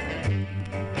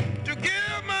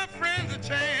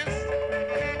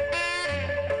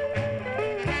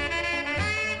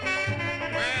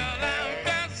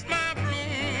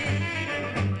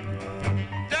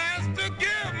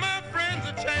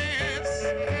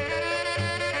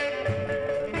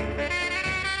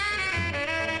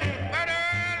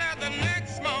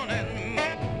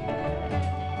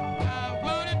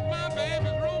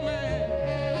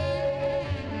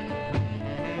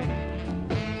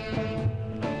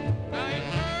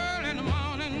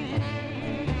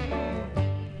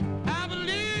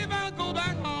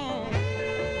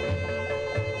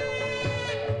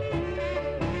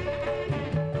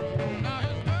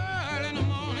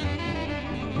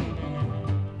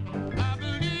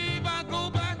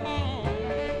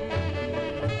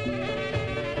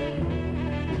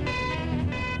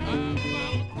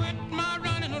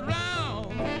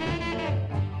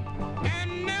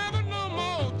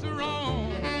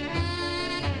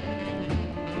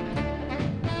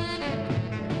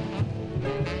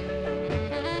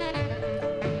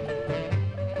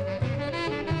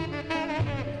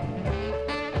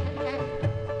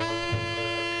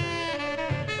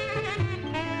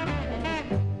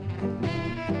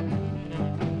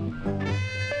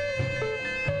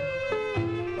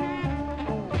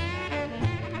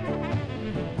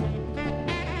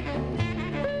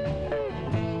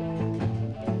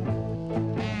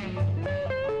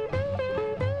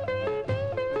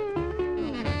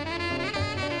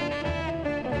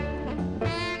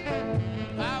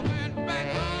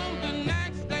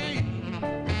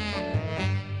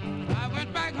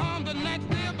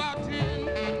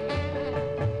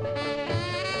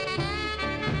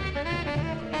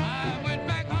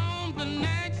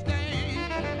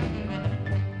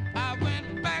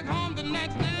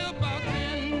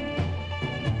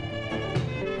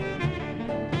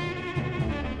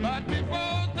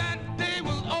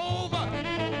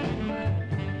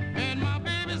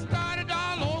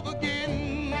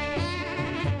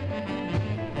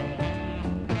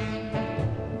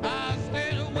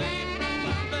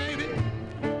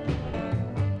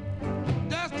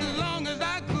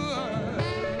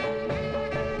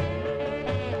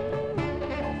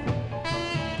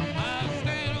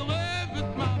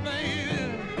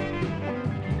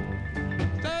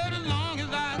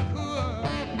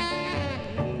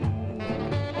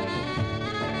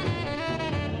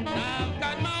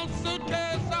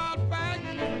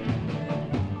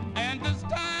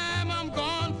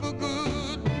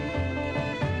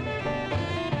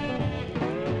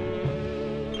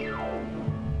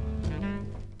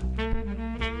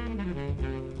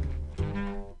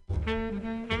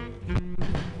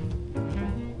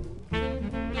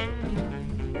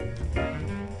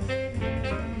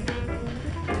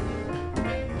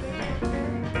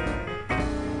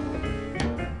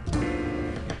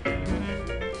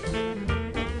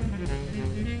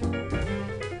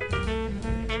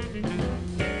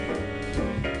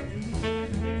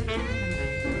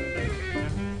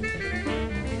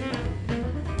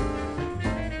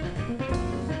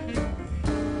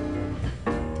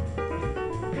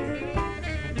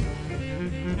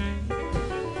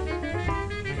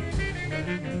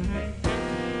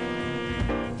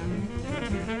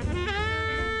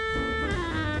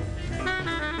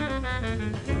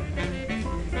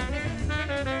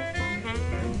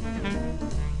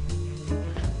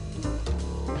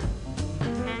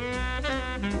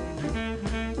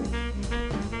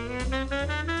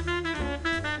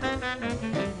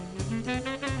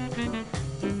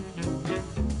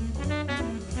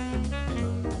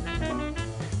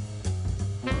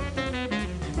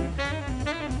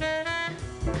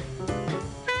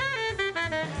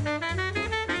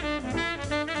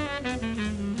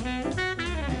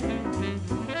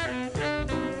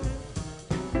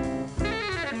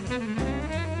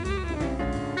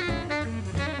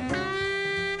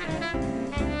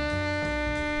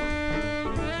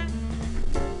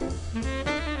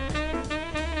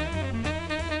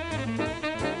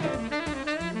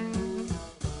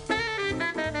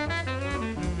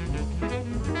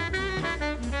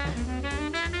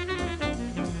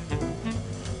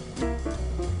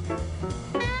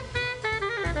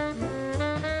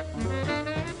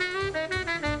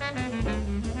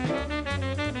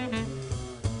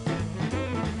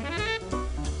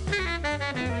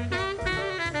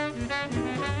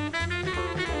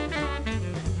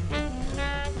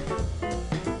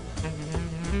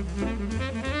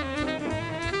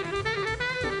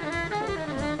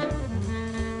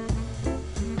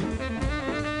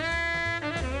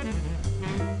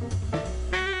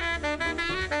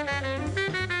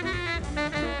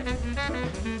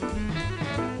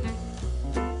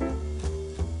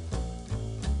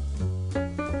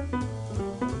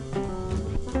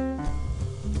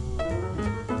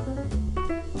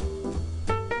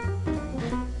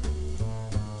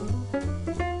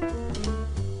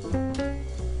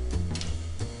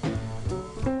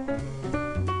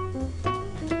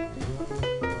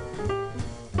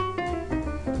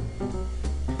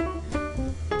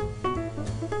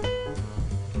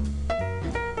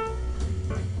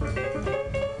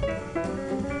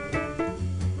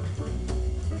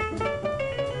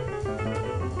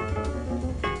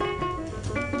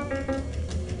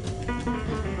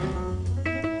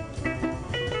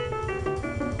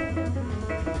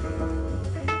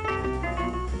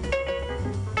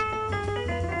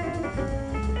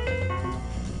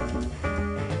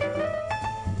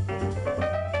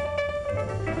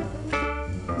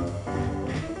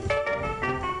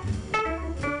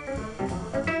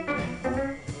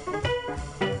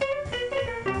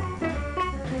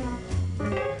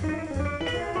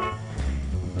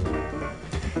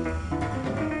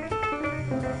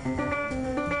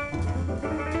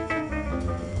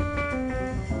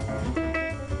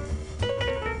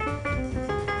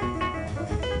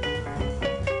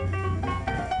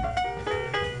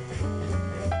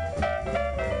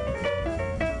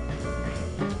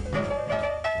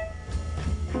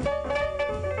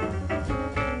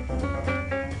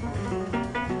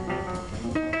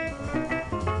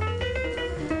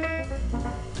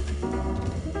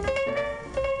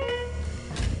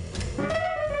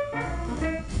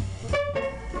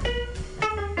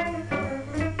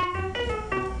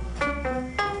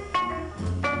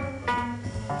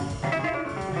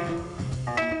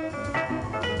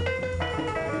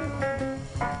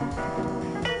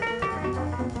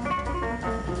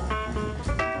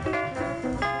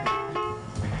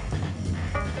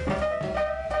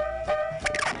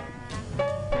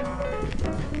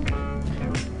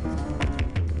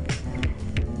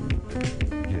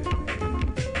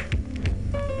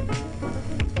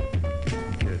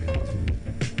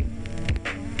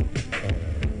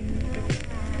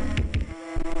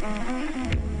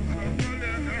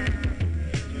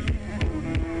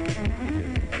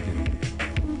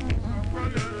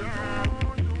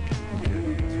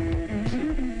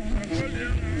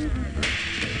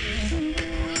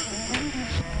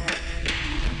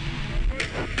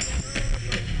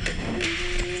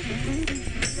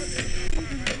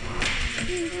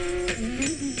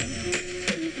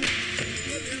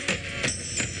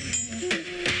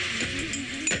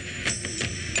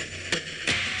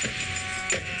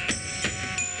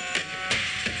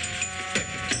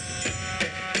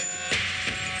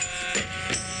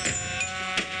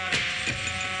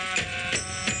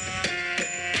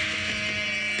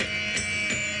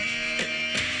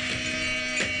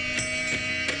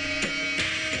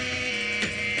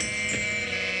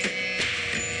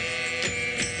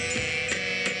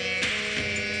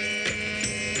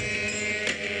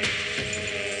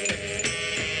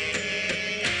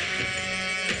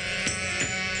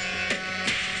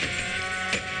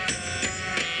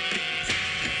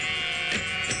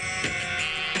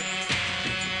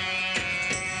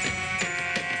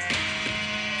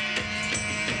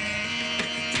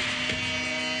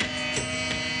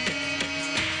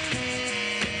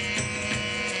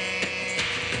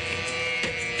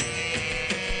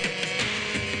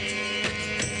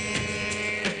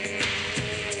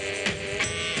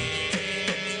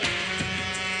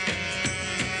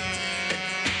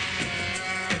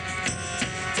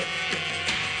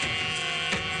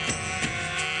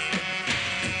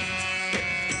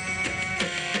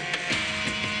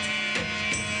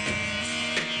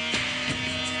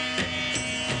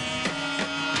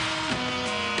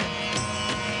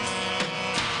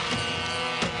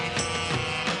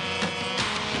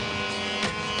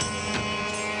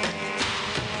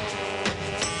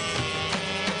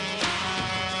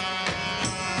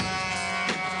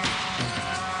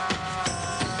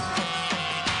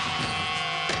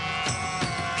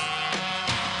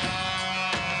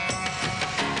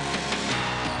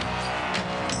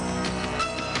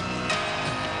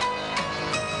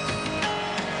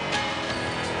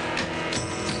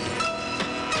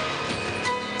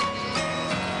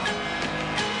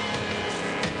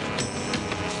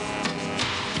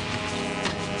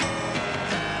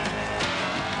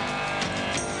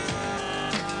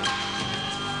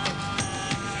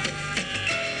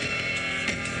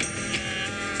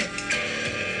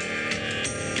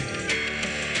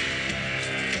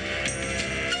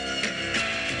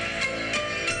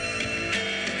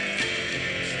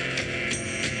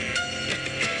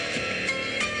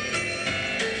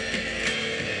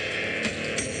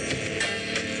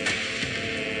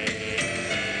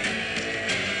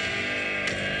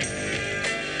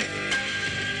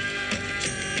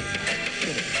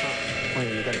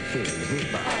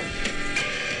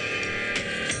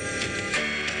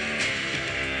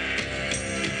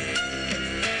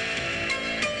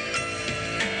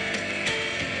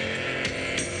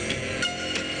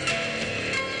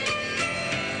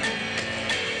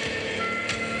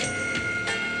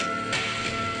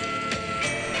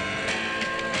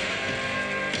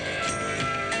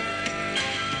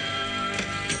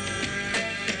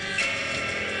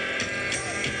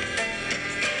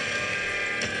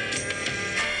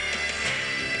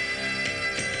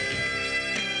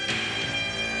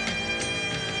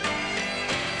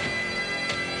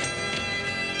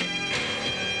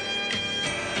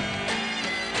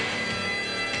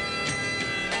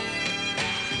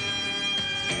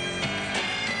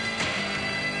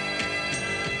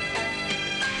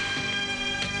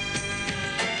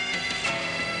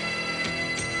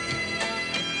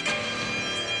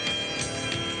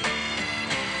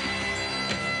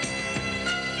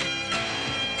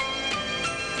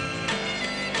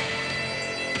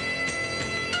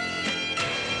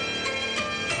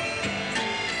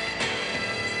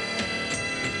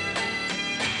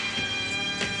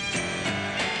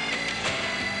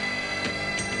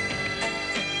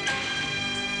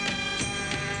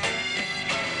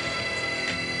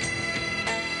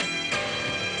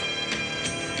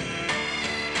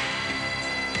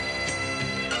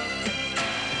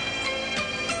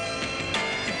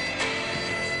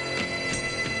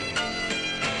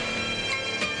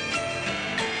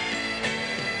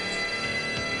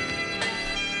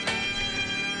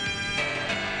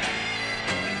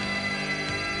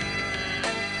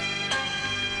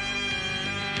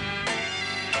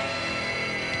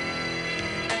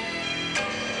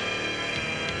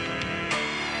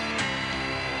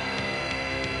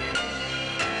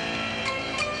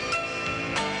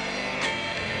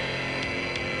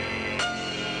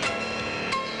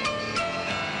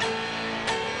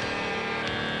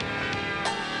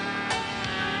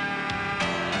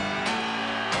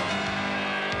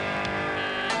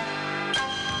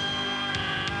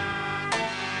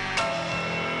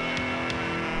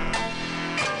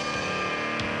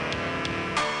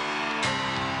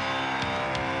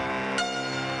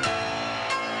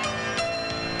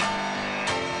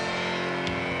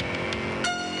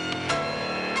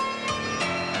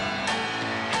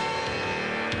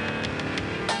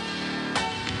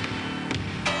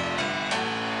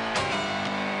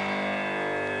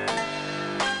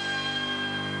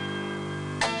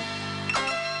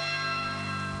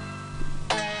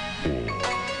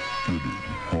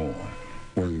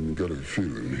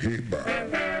feeling hit by.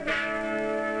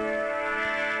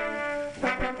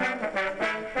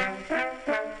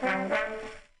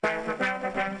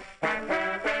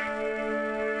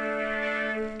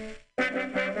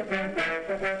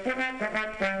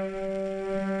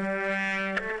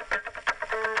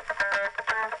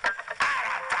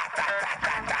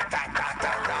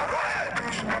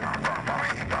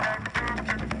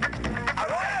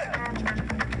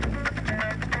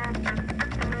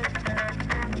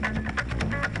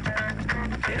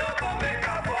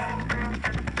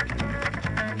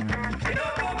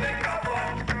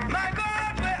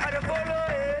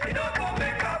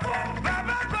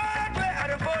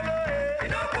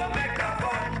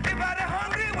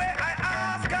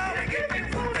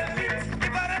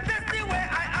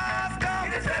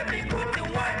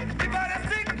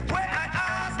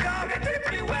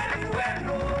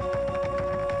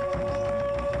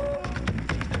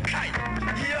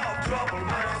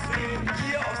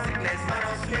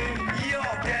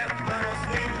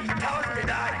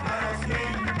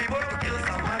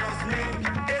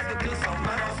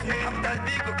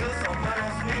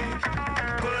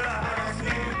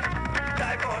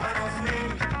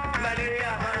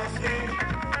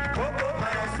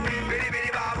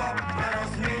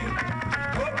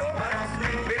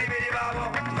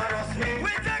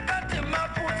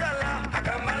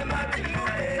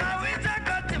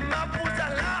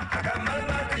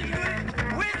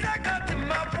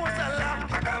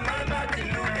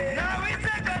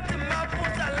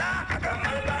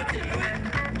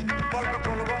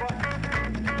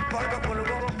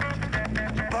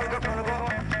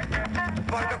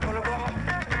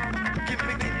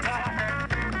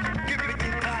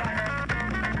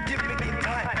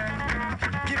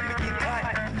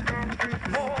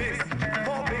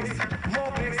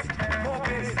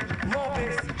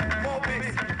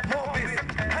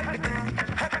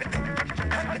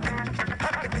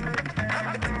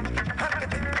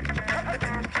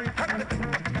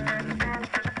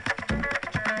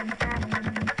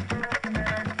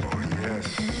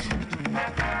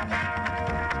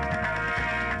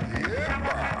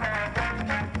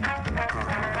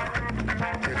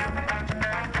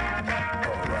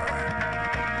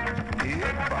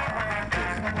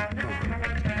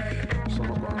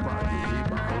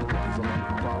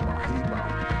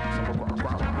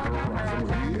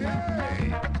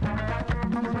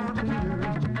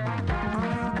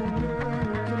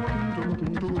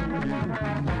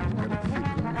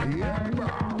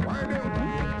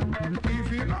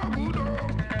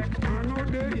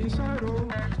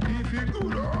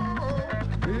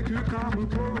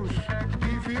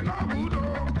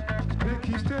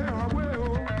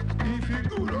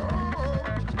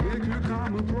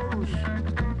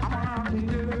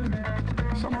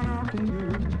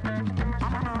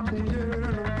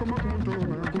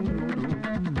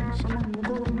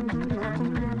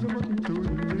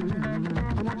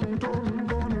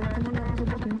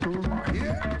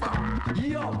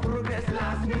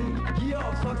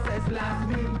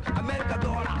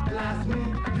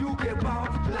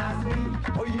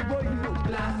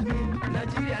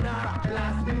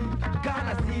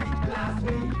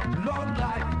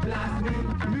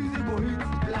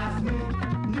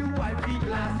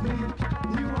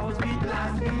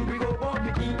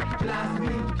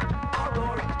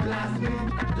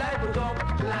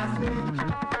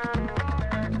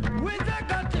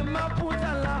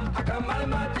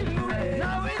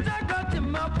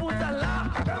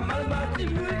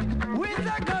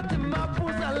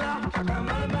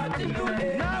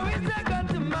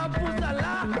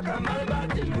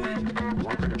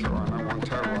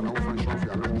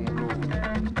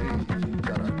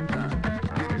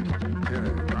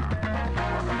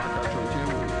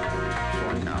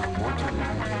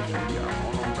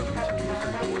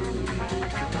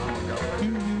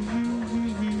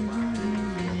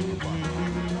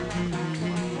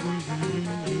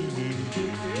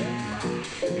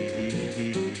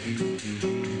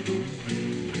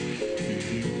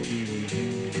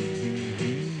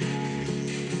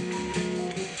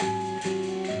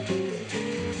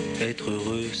 Être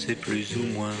heureux, c'est plus ou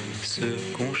moins ce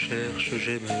qu'on cherche.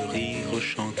 J'aime rire,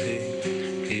 chanter,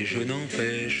 et je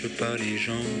n'empêche pas les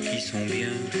gens qui sont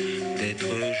bien d'être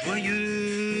joyeux.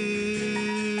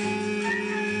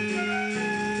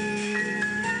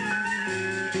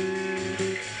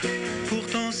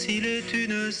 Pourtant, s'il est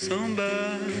une samba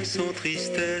sans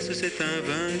tristesse, c'est un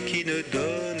vin qui ne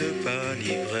donne pas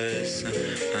l'ivresse.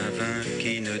 Un vin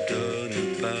qui ne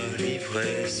donne pas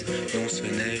l'ivresse. Non, ce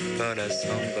n'est pas la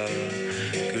samba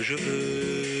que je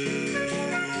veux.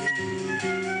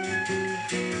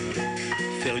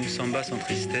 Faire une samba sans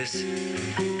tristesse,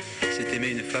 c'est aimer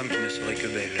une femme qui ne serait que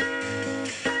belle.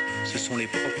 Ce sont les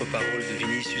propres paroles de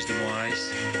Vinicius de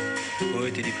Moraes,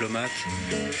 poète et diplomate,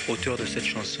 auteur de cette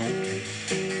chanson,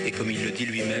 et comme il le dit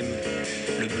lui-même,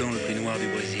 le blanc le plus noir du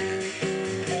Brésil.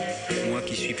 Moi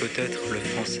qui suis peut-être le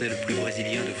français le plus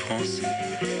brésilien de France,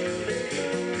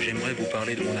 j'aimerais vous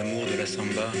parler de mon amour de la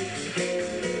samba,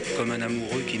 comme un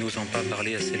amoureux qui n'osant pas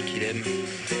parler à celle qu'il aime,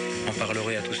 en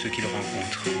parlerait à tous ceux qu'il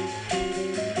rencontre.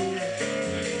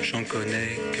 J'en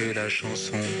connais que la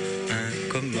chanson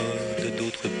incommode,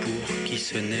 d'autres pour qui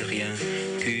ce n'est rien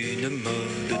qu'une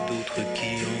mode, d'autres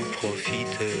qui en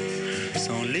profitent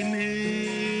sans l'aimer.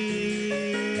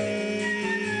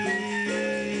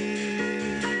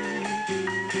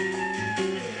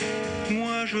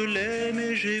 Moi je l'aime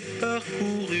et j'ai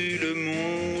parcouru le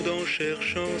monde en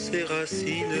cherchant ses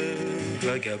racines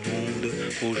vagabondes.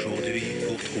 Aujourd'hui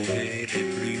pour trouver les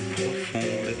plus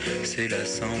profondes, c'est la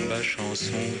samba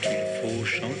chanson qu'il faut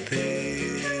chanter.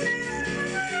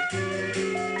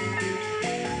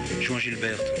 Juan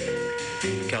Gilberto,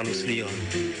 Carlos Lira,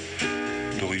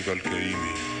 Dorival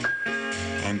Caymmi,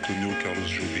 Antonio Carlos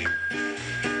Jobim,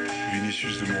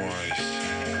 Vinicius de Moraes,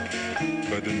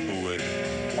 Baden-Powell,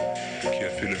 qui a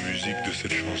fait la musique de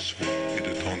cette chanson et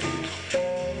de tant d'autres.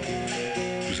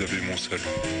 Vous avez mon salut.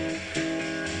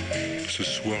 Ce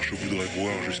soir, je voudrais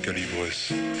boire jusqu'à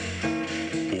l'ivresse,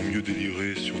 pour mieux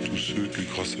délirer sur tous ceux que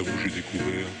grâce à vous j'ai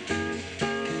découvert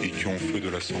et qui ont fait de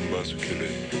la samba ce qu'elle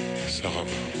est, Sarava.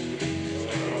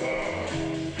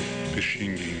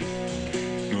 Pechinguin,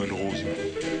 Noël Rosa,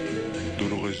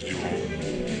 Dolores Durand,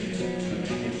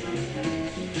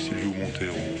 Silvio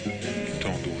Montero et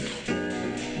tant d'autres.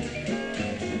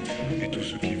 Et tous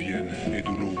ceux qui viennent,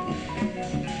 Edu Lobo,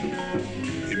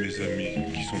 et mes amis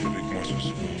qui sont avec moi ce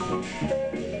soir.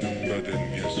 Baden,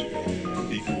 bien sûr,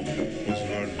 Ico,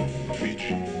 Osvaldo,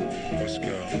 Luigi,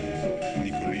 Oscar,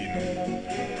 Nicolino,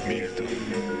 Milton,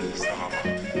 Sarava.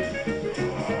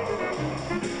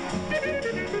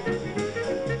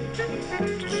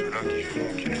 Tous ceux-là qui font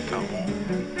qu'il est un mot.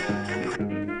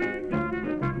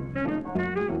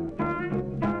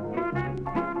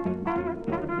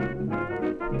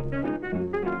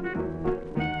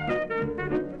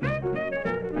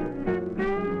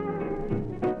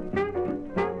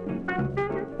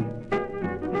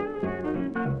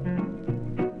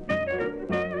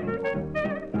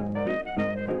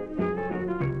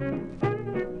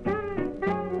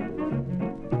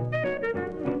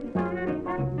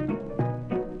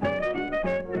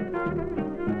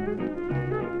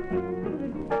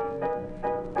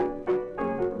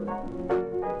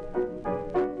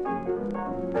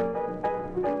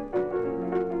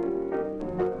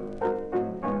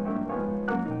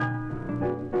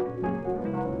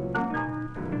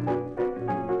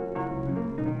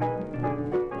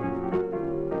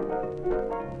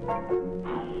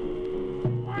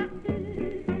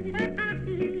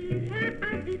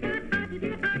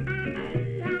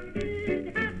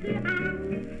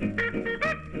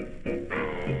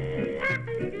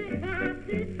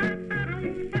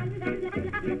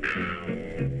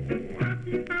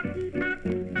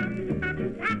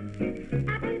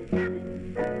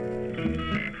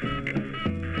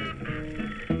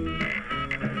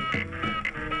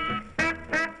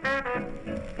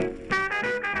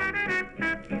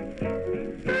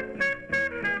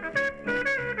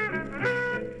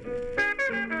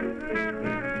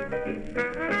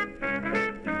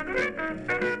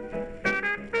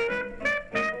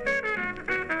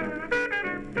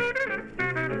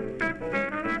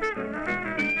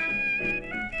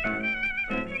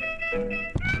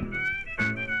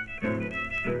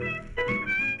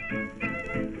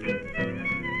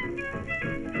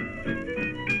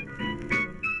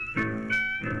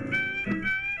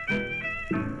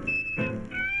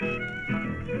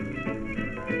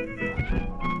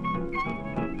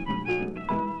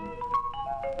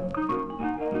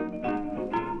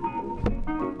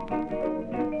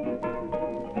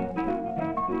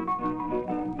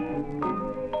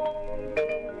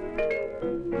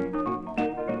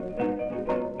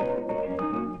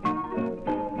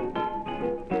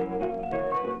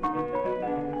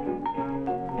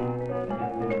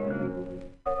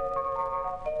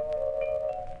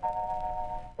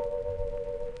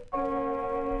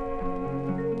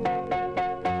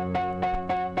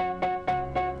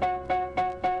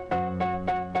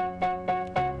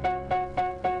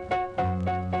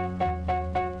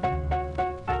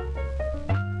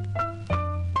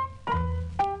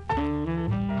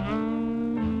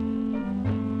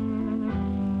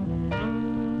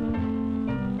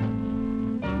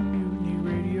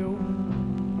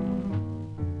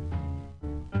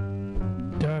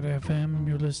 FM.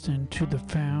 You're listening to the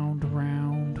Found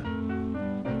Round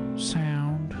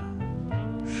Sound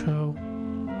Show,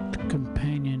 the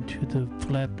companion to the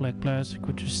Flat Black Plastic,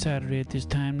 which is Saturday at this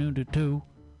time, noon to 2.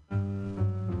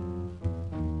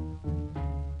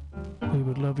 We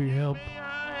would love your help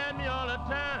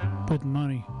with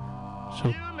money,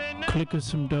 so click us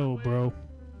some dough, bro.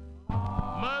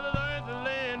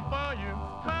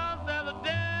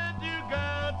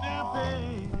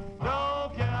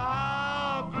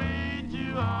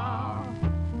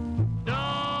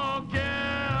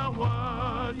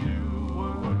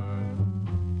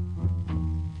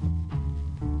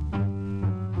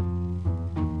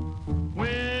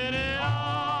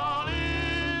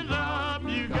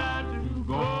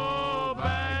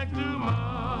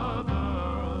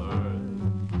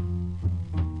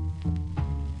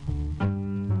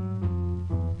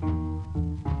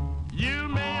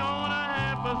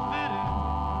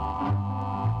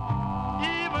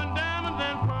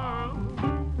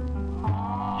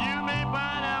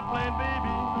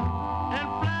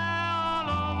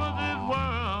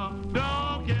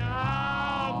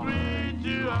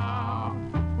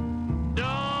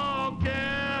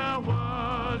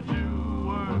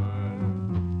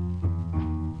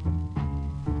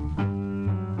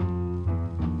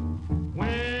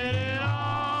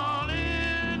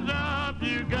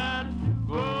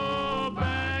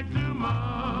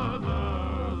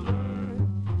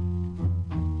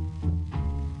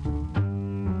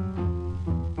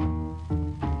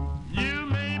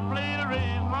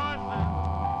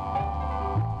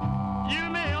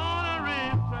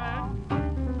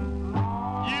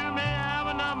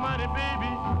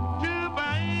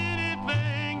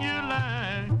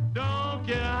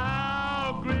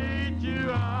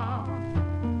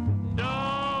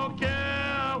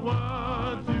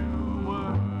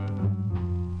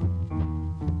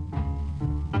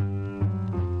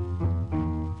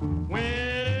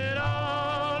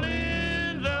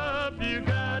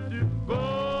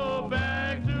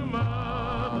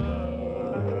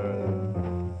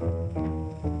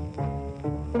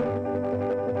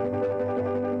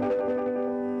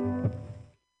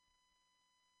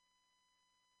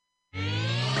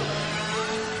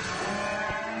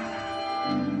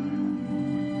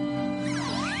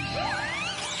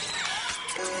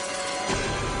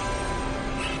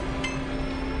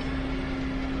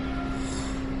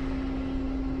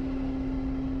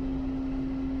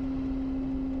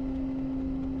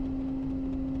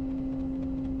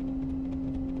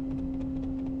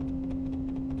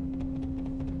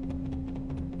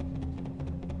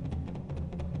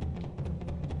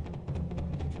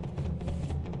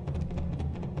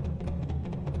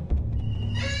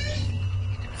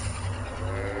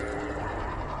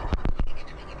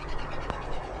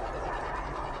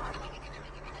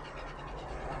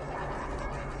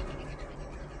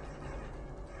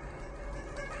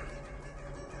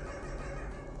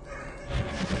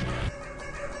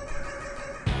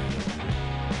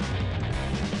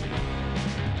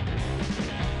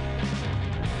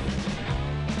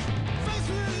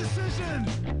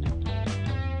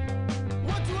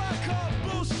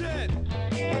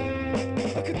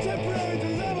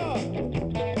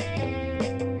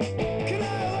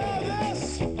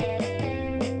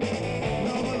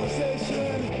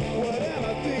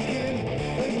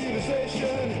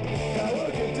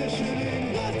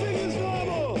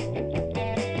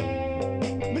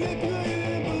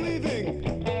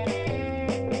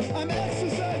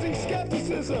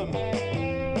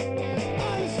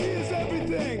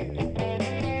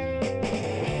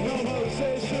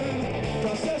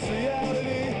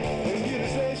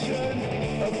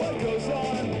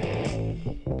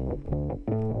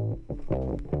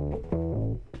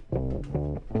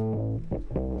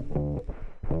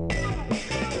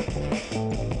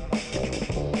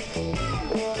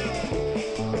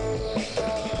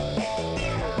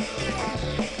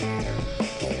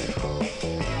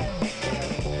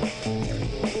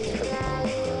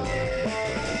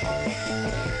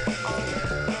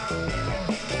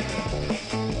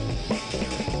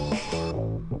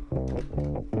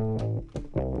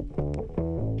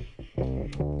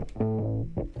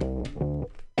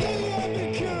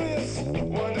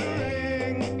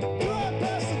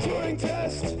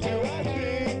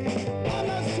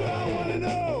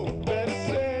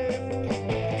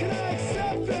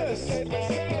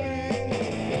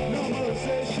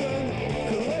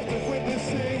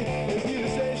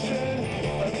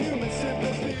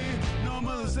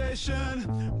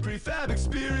 Prefab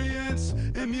experience,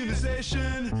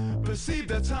 immunization,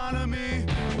 perceived autonomy.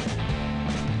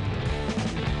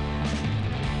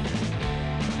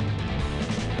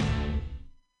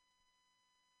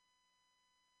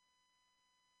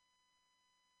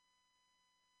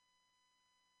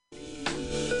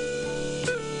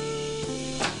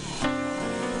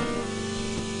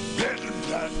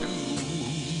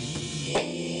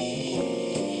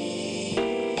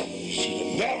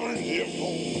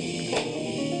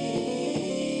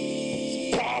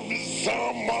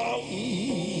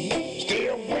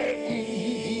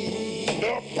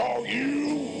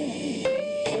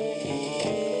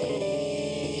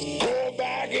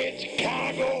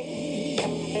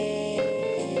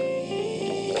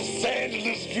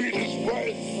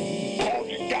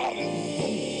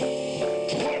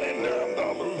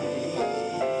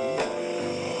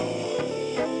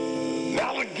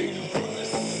 alligator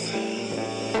bus.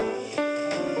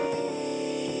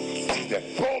 See that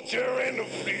vulture and the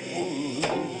Fleetwood.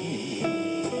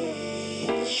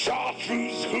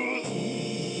 Chartreuse hood.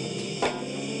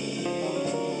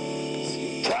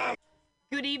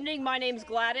 Good evening, my name's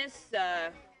Gladys.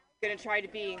 Gonna try to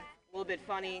be a little bit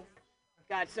funny.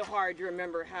 God, it's so hard to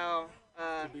remember how,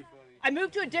 I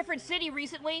moved to a different city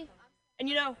recently, and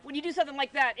you know, when you do something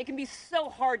like that, it can be so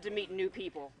hard to meet new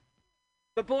people.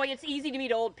 But boy, it's easy to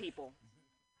meet old people.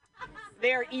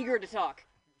 They are eager to talk.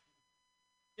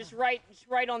 Just right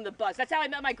on the bus. That's how I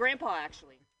met my grandpa,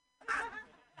 actually.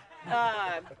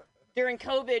 During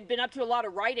COVID, been up to a lot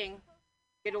of writing.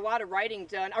 Get a lot of writing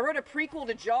done. I wrote a prequel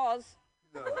to Jaws.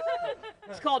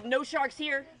 It's called No Sharks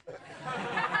Here.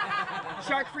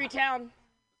 Shark-Free Town.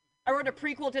 I wrote a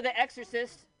prequel to The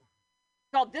Exorcist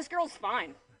called This Girl's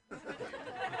Fine.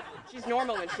 She's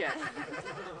normal and shit.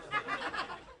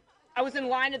 I was in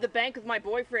line at the bank with my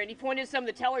boyfriend. He pointed at some of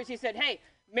the tellers. He said, "Hey,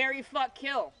 marry, fuck,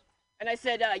 kill." And I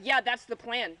said, "Yeah, that's the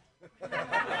plan."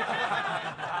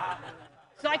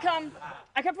 So I come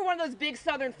from one of those big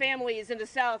southern families in the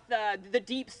South, the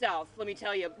deep South, let me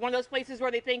tell you. One of those places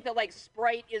where they think that, like,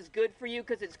 Sprite is good for you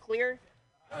because it's clear.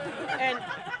 And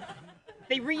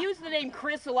they reuse the name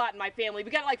Chris a lot in my family.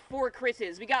 We got, like, 4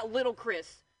 Chris's. We got Little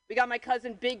Chris. We got my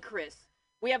cousin Big Chris.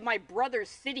 We have my brother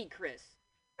City Chris.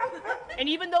 And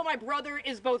even though my brother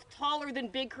is both taller than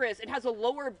Big Chris and has a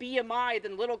lower BMI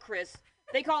than Little Chris,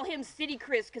 they call him City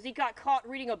Chris because he got caught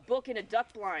reading a book in a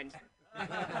duck blind.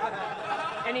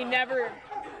 And he never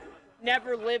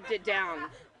lived it down.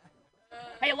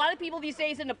 Hey, a lot of people these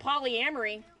days into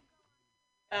polyamory.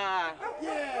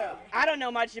 I don't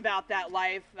know much about that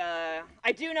life.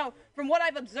 I do know, from what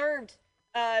I've observed,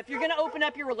 if you're going to open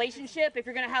up your relationship, if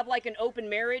you're going to have like an open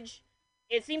marriage,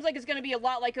 it seems like it's going to be a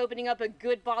lot like opening up a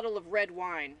good bottle of red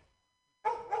wine.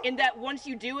 In that once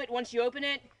you do it, once you open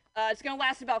it, it's going to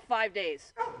last about 5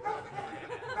 days.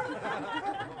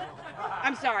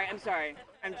 I'm sorry.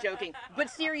 I'm joking. But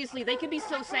seriously, they can be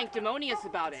so sanctimonious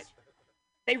about it.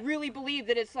 They really believe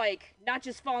that it's like not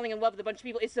just falling in love with a bunch of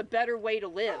people, it's a better way to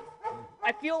live.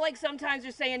 I feel like sometimes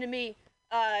they're saying to me,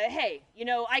 hey, you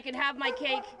know, I can have my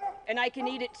cake and I can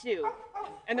eat it too.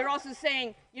 And they're also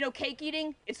saying, you know, cake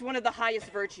eating, it's one of the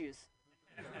highest virtues.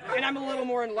 And I'm a little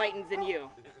more enlightened than you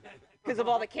because of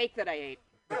all the cake that I ate.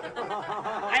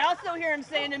 I also hear him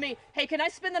saying to me, hey, can I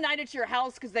spend the night at your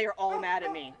house because they are all mad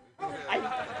at me.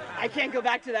 I can't go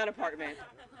back to that apartment.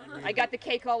 I got the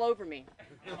cake all over me.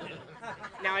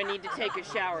 Now I need to take a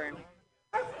shower.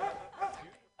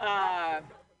 So I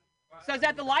was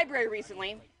at the library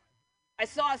recently. I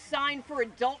saw a sign for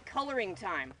adult coloring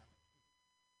time.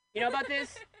 You know about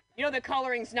this? You know that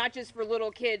coloring's not just for little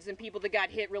kids and people that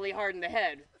got hit really hard in the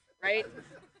head, right?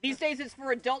 These days it's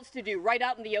for adults to do right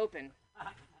out in the open.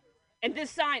 And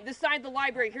this sign at the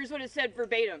library, here's what it said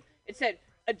verbatim. It said,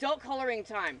 adult coloring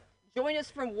time. Join us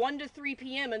from 1 to 3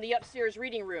 p.m. in the upstairs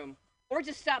reading room. Or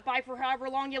just stop by for however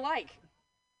long you like.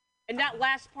 And that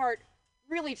last part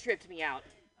really tripped me out.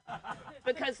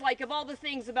 Because, like, of all the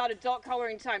things about adult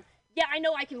coloring time, yeah, I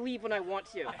know I can leave when I want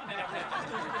to.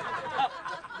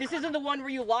 This isn't the one where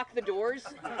you lock the doors.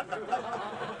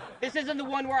 This isn't the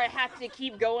one where I have to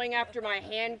keep going after my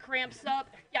hand cramps up.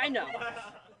 Yeah, I know.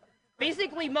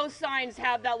 Basically, most signs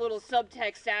have that little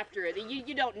subtext after it that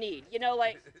you don't need. You know,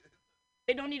 like,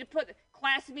 they don't need to put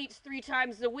class meets 3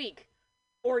 times a week.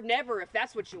 Or never, if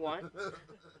that's what you want.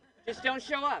 Just don't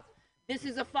show up. This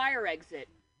is a fire exit.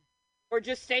 Or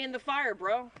just stay in the fire,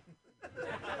 bro.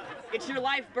 It's your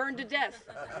life burned to death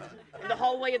in the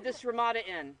hallway of this Ramada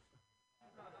Inn.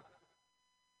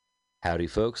 Howdy,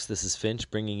 folks. This is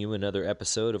Finch bringing you another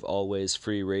episode of Always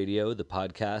Free Radio, the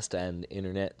podcast and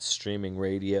internet streaming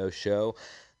radio show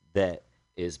that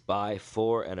is by,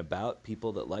 for, and about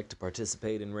people that like to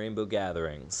participate in rainbow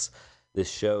gatherings. This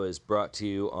show is brought to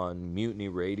you on Mutiny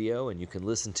Radio, and you can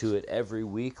listen to it every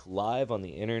week live on the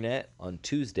internet on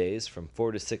Tuesdays from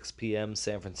 4 to 6 p.m.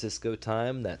 San Francisco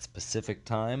time, that's Pacific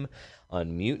time,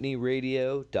 on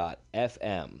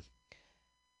MutinyRadio.fm.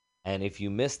 And if you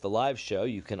missed the live show,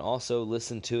 you can also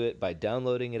listen to it by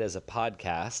downloading it as a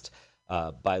podcast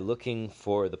by looking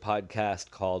for the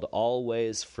podcast called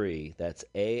Always Free. That's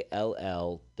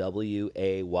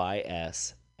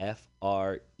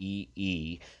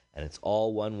ALLWAYSFREE. And it's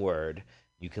all one word.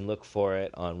 You can look for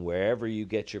it on wherever you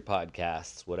get your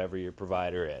podcasts, whatever your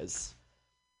provider is.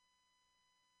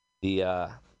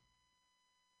 The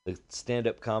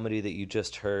stand-up comedy that you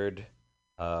just heard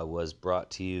was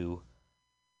brought to you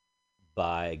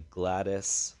by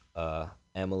Gladys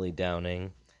Emily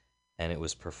Downing, and it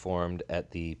was performed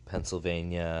at the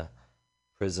Pennsylvania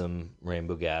Prism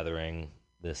Rainbow Gathering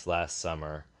this last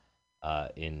summer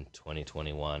in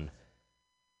 2021.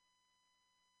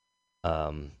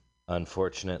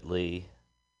 Unfortunately,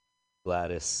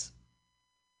 Gladys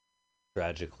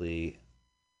tragically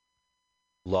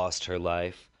lost her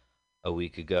life a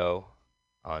week ago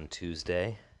on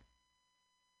Tuesday,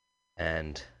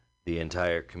 and the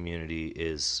entire community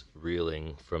is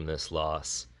reeling from this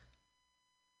loss.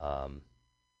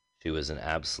 She was an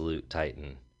absolute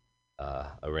titan,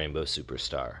 a rainbow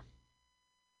superstar.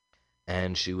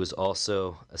 And she was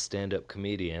also a stand-up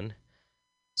comedian,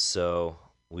 so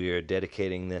we are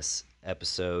dedicating this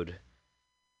episode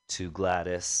to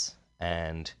Gladys,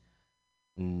 and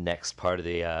next part of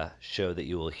the show that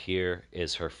you will hear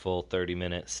is her full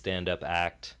 30-minute stand-up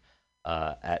act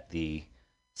at the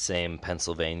same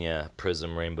Pennsylvania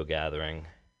Prism Rainbow Gathering.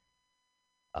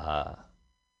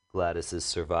 Gladys is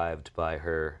survived by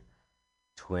her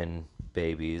twin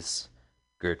babies,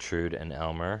 Gertrude and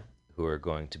Elmer, who are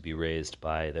going to be raised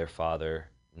by their father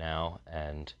now,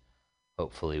 and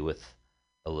hopefully with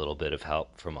a little bit of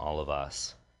help from all of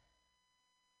us.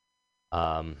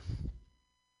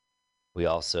 We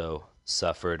also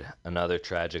suffered another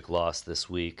tragic loss this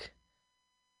week.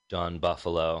 John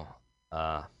Buffalo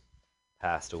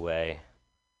passed away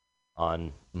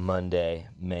on Monday,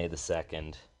 May the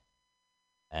 2nd,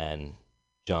 and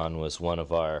John was one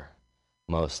of our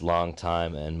most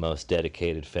longtime and most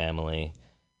dedicated family.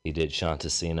 He did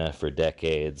Shantasina for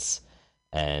decades,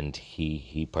 and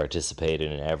he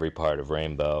participated in every part of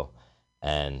Rainbow,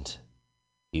 and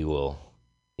he will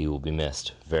be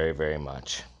missed very, very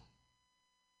much.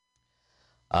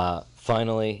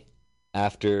 Finally,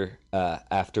 after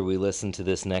we listen to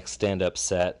this next stand-up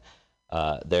set,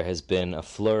 there has been a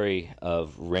flurry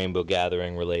of Rainbow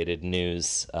Gathering related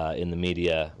news in the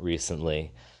media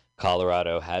recently.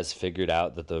 Colorado has figured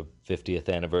out that the 50th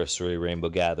anniversary Rainbow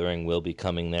Gathering will be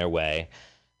coming their way,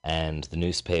 and the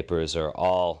newspapers are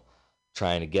all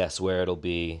trying to guess where it'll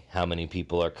be, how many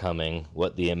people are coming,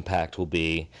 what the impact will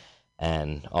be,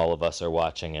 and all of us are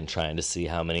watching and trying to see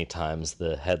how many times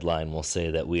the headline will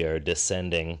say that we are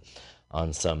descending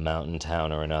on some mountain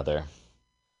town or another.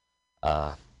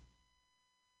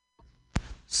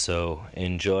 So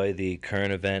enjoy the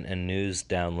current event and news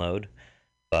download,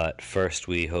 but first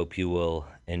we hope you will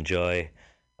enjoy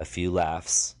a few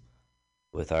laughs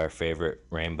with our favorite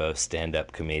Rainbow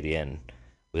stand-up comedian.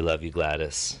 We love you,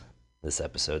 Gladys. This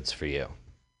episode's for you.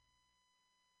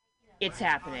 It's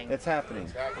happening. It's happening.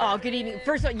 Oh, good evening.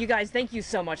 First of all, you guys, thank you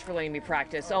so much for letting me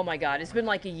practice. Oh my God, it's been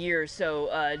like a year,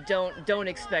 so don't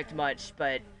expect much,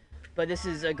 but this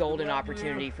is a golden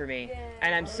opportunity for me,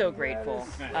 and I'm so grateful.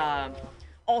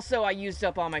 Also, I used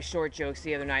up all my short jokes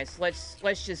the other night, so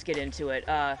let's just get into it.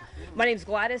 My name's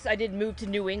Gladys. I did move to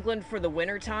New England for the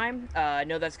winter time. I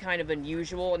know that's kind of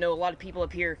unusual. I know a lot of people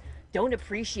up here don't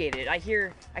appreciate it. I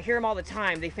hear them all the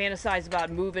time. They fantasize about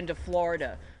moving to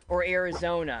Florida or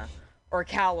Arizona or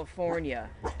California,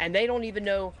 and they don't even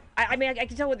know. I mean, I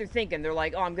can tell what they're thinking. They're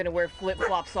like, oh, I'm gonna wear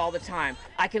flip-flops all the time.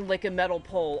 I can lick a metal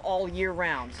pole all year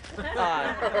round.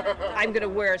 I'm gonna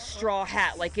wear a straw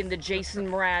hat like in the Jason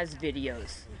Mraz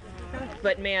videos.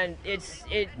 But man,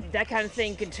 that kind of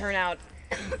thing can turn out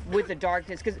with the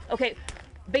darkness. Because, okay,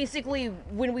 basically,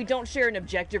 when we don't share an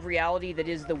objective reality that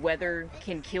is the weather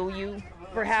can kill you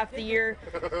for half the year,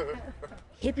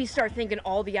 hippies start thinking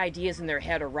all the ideas in their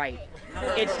head are right.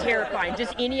 It's terrifying.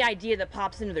 Just any idea that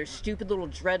pops into their stupid little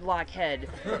dreadlock head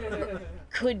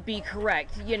could be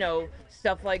correct. You know,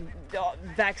 stuff like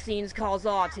vaccines cause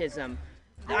autism.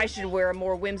 I should wear a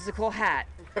more whimsical hat.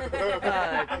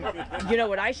 You know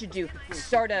what I should do?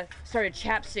 Start a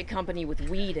chapstick company with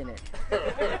weed in it.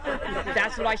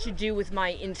 That's what I should do with my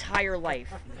entire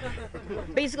life.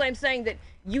 Basically, I'm saying that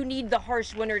you need the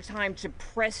harsh winter time to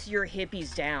press your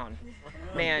hippies down.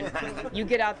 Man, you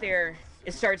get out there,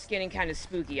 it starts getting kind of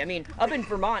spooky. I mean, up in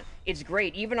Vermont, it's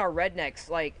great. Even our rednecks,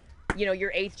 like, you know,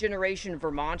 your 8th generation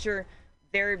Vermonter,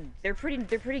 they're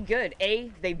pretty good. A,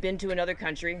 they've been to another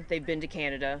country. They've been to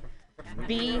Canada.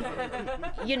 B,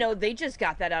 you know, they just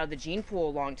got that out of the gene pool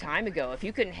a long time ago. If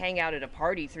you couldn't hang out at a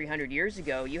party 300 years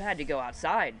ago, you had to go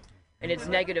outside. And it's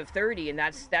 -30, and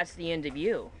that's the end of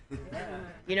you.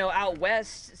 You know, out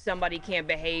west, somebody can't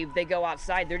behave, they go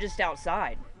outside, they're just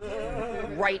outside.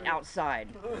 Right outside.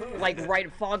 Like,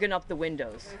 right, fogging up the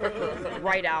windows.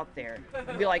 Right out there.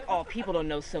 Be like, oh, people don't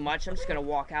know so much, I'm just gonna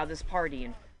walk out of this party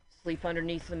and sleep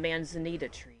underneath the manzanita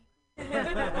tree.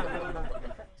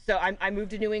 So I moved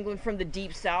to New England from the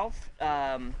deep south.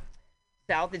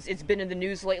 It's been in the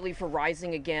news lately for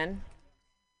rising again.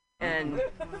 And,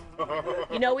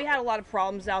 you know, we had a lot of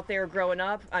problems out there growing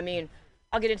up. I mean,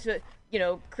 I'll get into it. You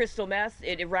know, crystal meth,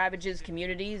 it ravages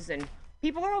communities, and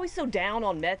people are always so down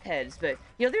on meth heads, but,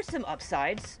 you know, there's some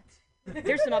upsides.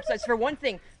 There's some upsides. For one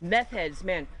thing, meth heads,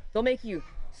 man, they'll make you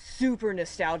super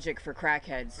nostalgic for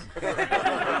crackheads.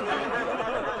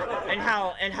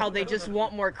 and how they just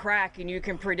want more crack, and you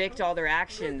can predict all their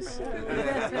actions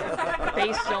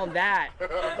based on that.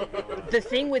 The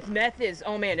thing with meth is,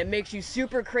 oh man, it makes you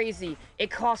super crazy.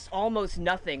 It costs almost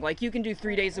nothing. Like, you can do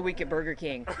 3 days a week at Burger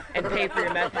King and pay for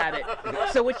your meth habit.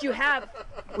 So what you have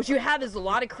is a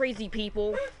lot of crazy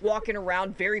people walking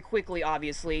around very quickly,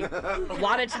 obviously. A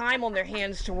lot of time on their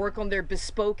hands to work on their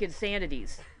bespoke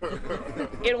insanities.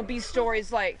 It'll be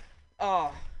stories like,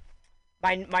 oh,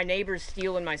 my neighbor's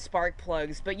stealing my spark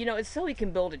plugs, but, you know, it's so he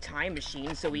can build a time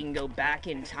machine so he can go back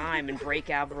in time and break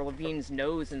Avril Lavigne's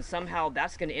nose, and somehow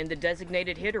that's going to end the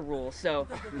designated hitter rule. So,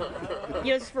 you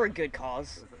know, it's for a good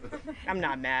cause. I'm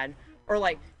not mad. Or,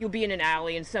 like, you'll be in an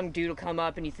alley and some dude will come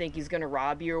up and you think he's going to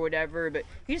rob you or whatever, but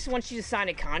he just wants you to sign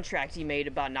a contract he made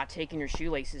about not taking your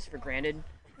shoelaces for granted.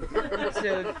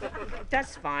 So,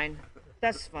 that's fine.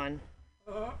 That's fun.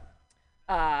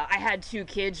 I had 2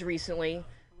 kids recently,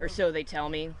 or so they tell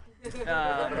me.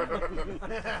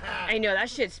 I know that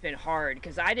shit's been hard,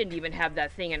 because I didn't even have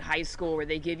that thing in high school where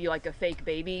they give you like a fake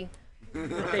baby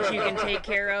that you can take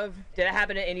care of. Did that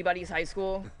happen at anybody's high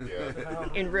school? Yeah.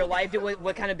 In real life?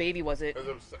 What kind of baby was it? It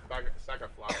was a sack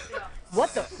of flour.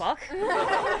 What the fuck?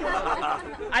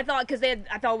 I thought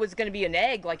it was gonna be an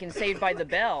egg, like in Saved by the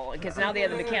Bell, because now they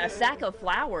have a sack of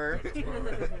flour.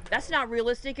 That's not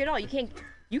realistic at all.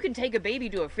 You can take a baby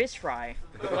to a fish fry,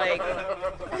 like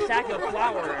a sack of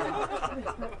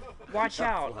flour. Watch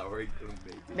out,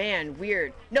 man.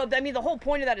 Weird. No, I mean, the whole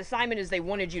point of that assignment is they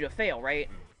wanted you to fail, right?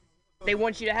 They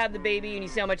want you to have the baby, and you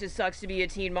see how much it sucks to be a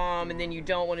teen mom, and then you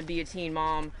don't want to be a teen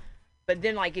mom. But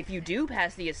then, like, if you do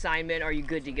pass the assignment, are you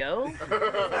good to go?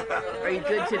 Are you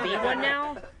good to be one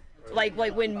now? Like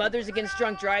when Mothers Against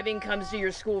Drunk Driving comes to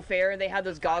your school fair, and they have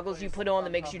those goggles you put on that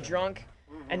makes you drunk,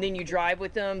 and then you drive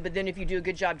with them, but then if you do a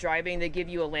good job driving, they give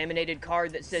you a laminated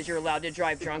card that says you're allowed to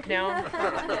drive drunk now,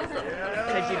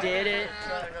 because you did it.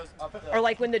 Or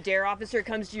like when the DARE officer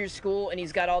comes to your school, and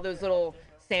he's got all those little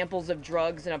samples of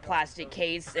drugs in a plastic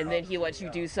case, and then he lets you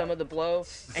do some of the blow,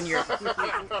 and you're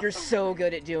so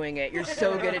good at doing it. You're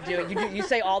so good at doing it. You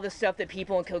say all the stuff that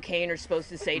people in cocaine are supposed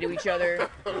to say to each other,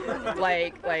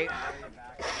 like,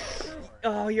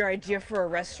 oh, your idea for a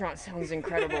restaurant sounds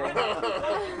incredible.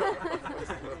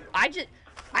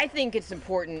 I think it's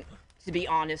important to be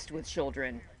honest with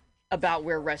children about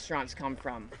where restaurants come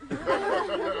from.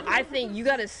 I think you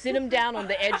gotta sit them down on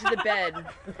the edge of the bed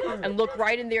and look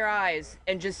right in their eyes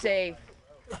and just say,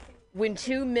 when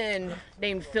 2 men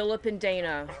named Philip and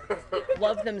Dana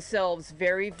love themselves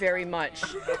very, very much,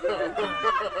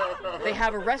 they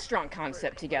have a restaurant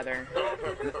concept together.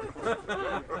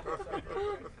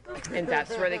 And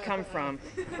that's where they come from.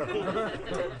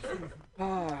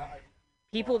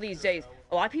 People these days,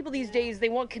 a lot of people these days, they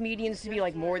want comedians to be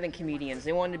like more than comedians.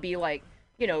 They want to be like,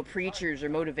 you know, preachers or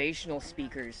motivational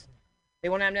speakers. They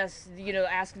want them to, you know,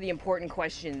 ask the important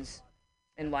questions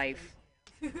in life.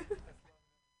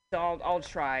 So I'll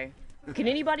try. Can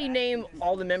anybody name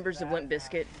all the members of Limp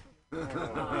Bizkit?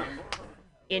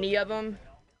 Any of them?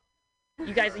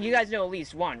 You guys know at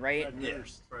least one, right?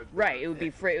 Yes. Right. It would be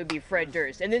Fred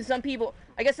Durst. And then some people,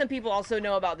 I guess some people also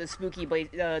know about the spooky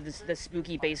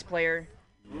bass player.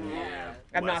 Yeah.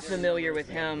 I'm not familiar with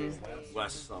him.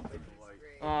 Wes something.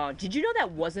 Did you know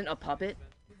that wasn't a puppet?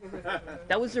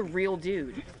 That was a real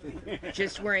dude,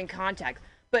 just wearing contacts.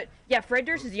 But yeah, Fred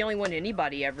Durst is the only one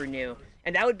anybody ever knew.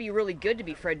 And that would be really good to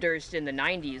be Fred Durst in the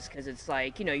 90s, because it's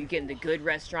like, you know, you're getting the good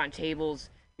restaurant tables,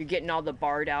 you're getting all the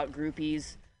barred out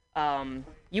groupies.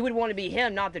 You would want to be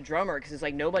him, not the drummer, because it's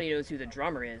like nobody knows who the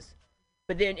drummer is.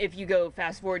 But then if you go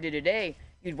fast forward to today,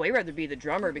 you'd way rather be the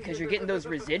drummer, because you're getting those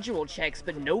residual checks,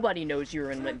 but nobody knows you're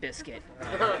in Limp Bizkit.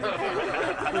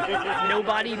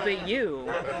 Nobody but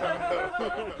you.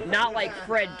 Not like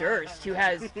Fred Durst, who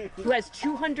has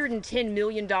 $210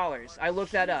 million. I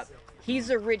looked that up.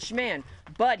 He's a rich man,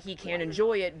 but he can't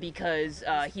enjoy it because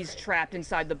he's trapped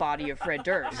inside the body of Fred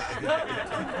Durst.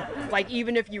 Like,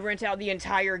 even if you rent out the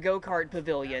entire go-kart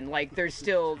pavilion, like, there's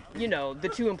still, you know, the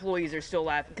 2 employees are still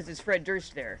laughing because it's Fred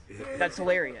Durst there. That's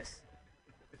hilarious.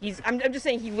 I'm just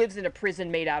saying he lives in a prison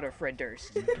made out of Fred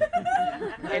Durst.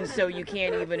 And so you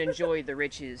can't even enjoy the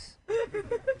riches.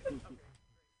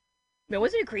 Man,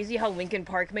 wasn't it crazy how Linkin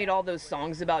Park made all those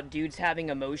songs about dudes having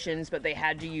emotions, but they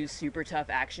had to use super tough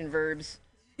action verbs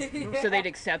so they'd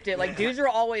accept it? Like, dudes are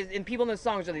always, and people in those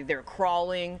songs are like, they're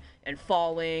crawling and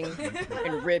falling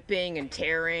and ripping and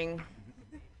tearing.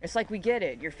 It's like, we get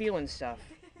it. You're feeling stuff.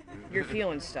 You're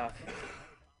feeling stuff.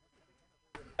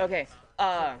 Okay.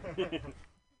 I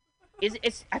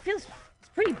feel it's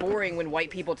pretty boring when white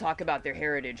people talk about their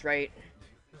heritage, right?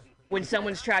 When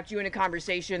someone's trapped you in a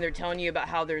conversation, they're telling you about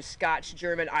how they're Scotch,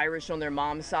 German, Irish on their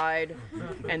mom's side,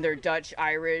 and they're Dutch,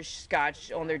 Irish,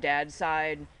 Scotch on their dad's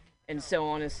side, and so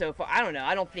on and so forth. I don't know.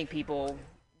 I don't think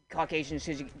Caucasians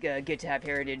should get to have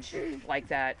heritage like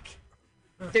that.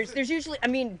 There's usually, I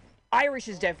mean, Irish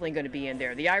is definitely going to be in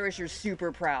there. The Irish are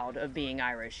super proud of being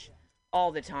Irish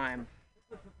all the time.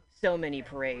 So many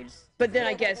parades. But then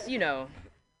I guess, you know,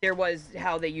 there was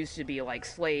how they used to be like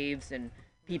slaves, and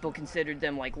people considered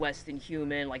them like less than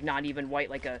human, like not even white,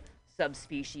 like a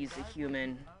subspecies of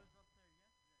human.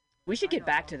 We should get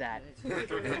back to that.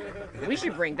 We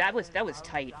should bring that was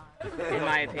tight, in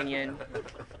my opinion.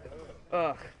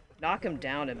 Ugh, knock him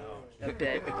down a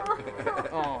bit.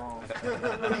 Oh.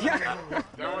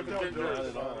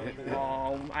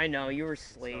 Oh, I know you were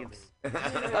slaves.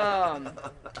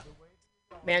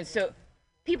 Man, so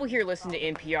people here listen to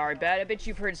NPR. I bet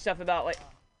you've heard stuff about like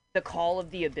the call of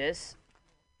the abyss.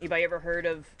 Anybody ever heard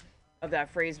of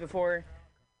that phrase before?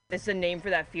 It's the name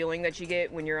for that feeling that you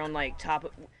get when you're on like top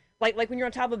of, like when you're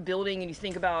on top of a building and you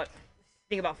think about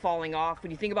falling off.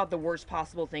 When you think about the worst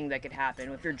possible thing that could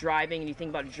happen. If you're driving and you think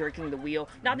about jerking the wheel,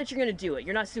 not that you're gonna do it.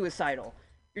 You're not suicidal.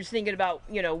 You're just thinking about,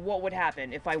 you know, what would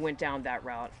happen if I went down that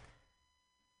route.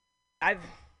 I've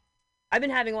been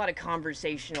having a lot of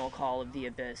conversational call of the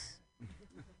abyss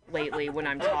lately when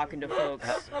I'm talking to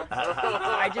folks.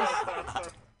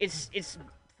 It's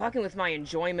fucking with my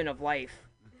enjoyment of life.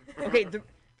 Okay,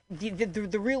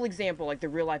 the real example, like the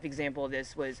real life example of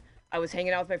this was, I was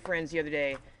hanging out with my friends the other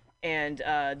day, and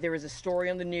there was a story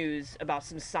on the news about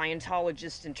some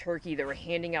Scientologists in Turkey that were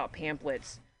handing out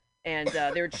pamphlets, and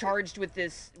they were charged with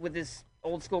this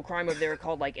old school crime over there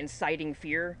called like inciting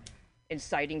fear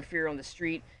on the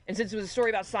street. And since it was a story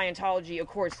about Scientology, of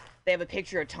course they have a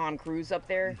picture of Tom Cruise up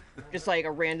there, just like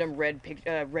a random red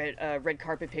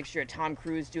carpet picture of Tom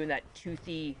Cruise doing that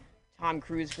toothy Tom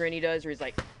Cruise grin he does, where he's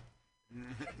like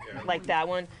that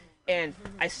one. And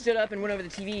I stood up and went over the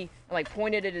TV and like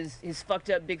pointed at his fucked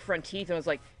up big front teeth and was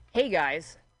like, "Hey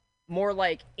guys, more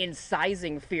like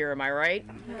incising fear, am I right?"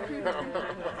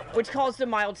 Which caused a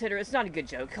mild titter. It's not a good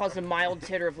joke. It caused a mild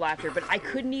titter of laughter, but I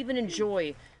couldn't even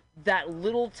enjoy that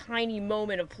little tiny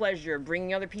moment of pleasure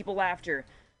bringing other people laughter,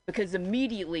 because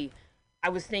immediately I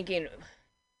was thinking,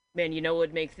 man, you know what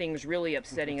would make things really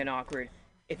upsetting and awkward?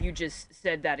 If you just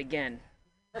said that again.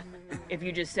 If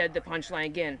you just said the punchline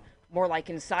again. More like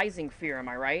incising fear, am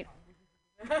I right?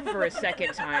 For a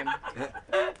second time.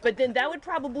 But then that it'd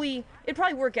probably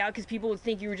work out, because people would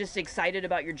think you were just excited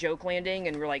about your joke landing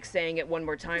and were like saying it one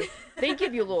more time. They'd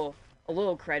give you a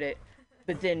little credit.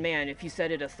 But then, man, if you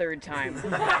said it a third time, if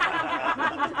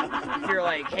you're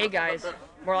like, "Hey guys,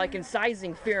 more like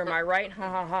incising fear, am I right? Ha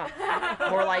ha ha.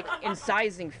 More like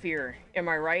incising fear, am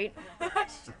I right?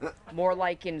 More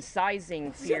like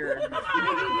incising fear,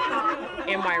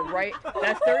 am I right?"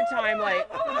 That third time, like,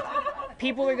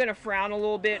 people are gonna frown a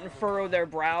little bit and furrow their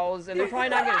brows, and they're probably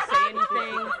not gonna say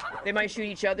anything. They might shoot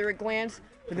each other a glance.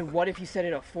 But then, what if you said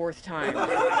it a fourth time?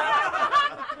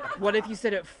 What if you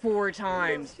said it 4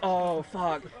 times? Oh,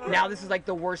 fuck. Now this is like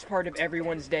the worst part of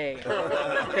everyone's day.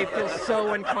 They feel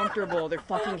so uncomfortable. They're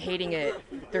fucking hating it.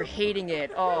 They're hating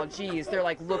it. Oh, geez. They're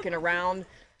like looking around.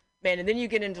 Man, and then you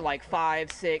get into like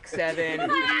 5, 6,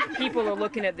 7. People are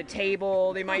looking at the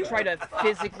table. They might try to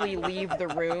physically leave the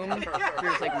room.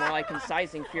 Fear's like more like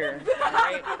incising fear,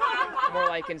 right? More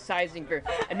like incising fear.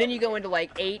 And then you go into like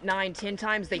 8, 9, 10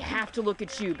 times. They have to look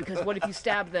at you, because what if you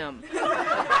stab them?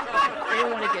 They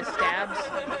don't want to get stabbed.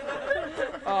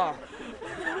 Oh.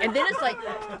 And then it's like,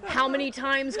 how many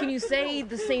times can you say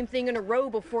the same thing in a row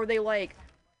before they like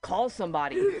call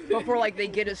somebody, before like they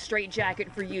get a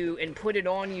straitjacket for you and put it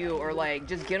on you, or like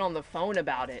just get on the phone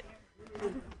about it?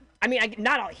 I mean,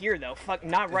 not out here though. Fuck,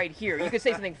 not right here. You could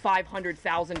say something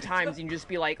 500,000 times and just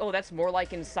be like, "Oh, that's more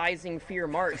like incising fear,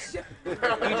 Mark."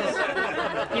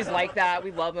 He's like that.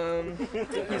 We love him.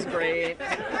 He's great.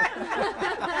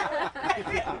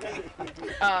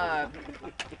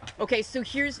 Okay, so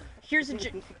here's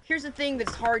a thing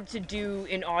that's hard to do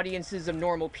in audiences of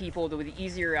normal people, though it's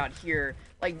easier out here.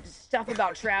 Like stuff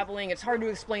about traveling, it's hard to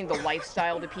explain the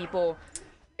lifestyle to people.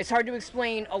 It's hard to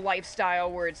explain a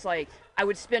lifestyle where it's like, I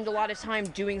would spend a lot of time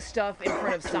doing stuff in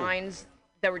front of signs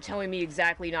that were telling me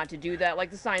exactly not to do that.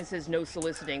 Like the sign says no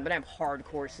soliciting, but I'm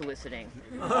hardcore soliciting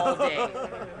all day,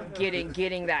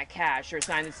 getting that cash. Or a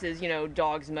sign that says, you know,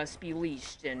 dogs must be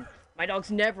leashed, and my dog's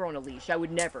never on a leash. I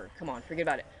would never. Come on, forget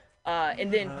about it.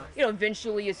 And then, you know,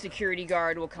 eventually a security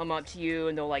guard will come up to you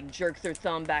and they'll like jerk their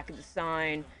thumb back at the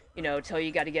sign, you know, tell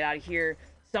you got to get out of here.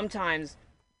 Sometimes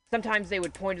sometimes they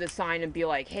would point to the sign and be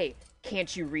like, hey,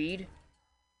 can't you read?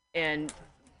 And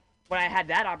when I had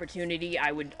that opportunity,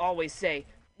 I would always say,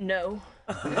 no.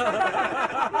 And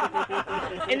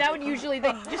that would usually,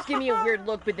 they'd just give me a weird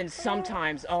look, but then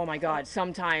sometimes, oh my God,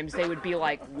 sometimes they would be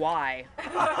like, why?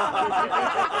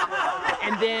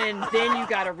 And then you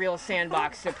got a real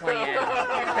sandbox to play in.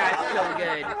 That's so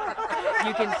good.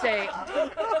 You can say,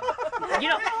 you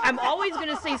know, I'm always going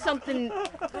to say something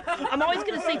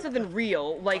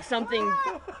real, like something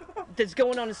that's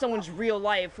going on in someone's real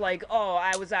life, like, oh,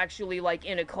 I was actually like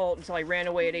in a cult until I ran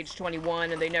away at age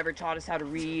 21 and they never taught us how to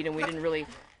read and we didn't really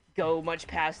go much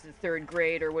past the 3rd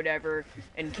grade or whatever,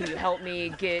 and can you help me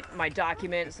get my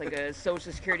documents, like a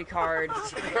social security card,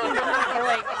 or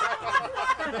like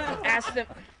ask them,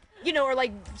 you know, or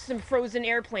like some frozen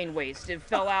airplane waste. It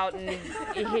fell out and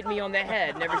it hit me on the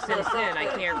head. Never since then, I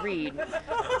can't read.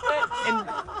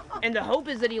 And the hope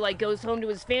is that he like goes home to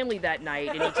his family that night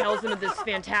and he tells them this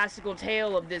fantastical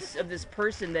tale of this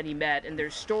person that he met and their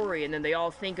story, and then they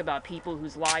all think about people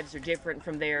whose lives are different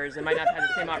from theirs and might not have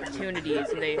the same opportunities,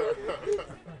 and they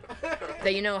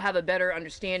you know, have a better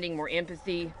understanding, more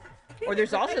empathy. Or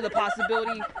there's also the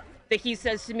possibility that he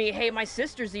says to me, hey, my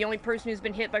sister's the only person who's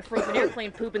been hit by frozen airplane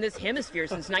poop in this hemisphere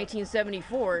since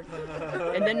 1974,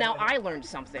 and then now I learned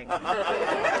something.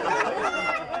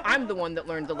 I'm the one that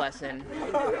learned the lesson,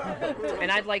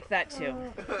 and I'd like that too.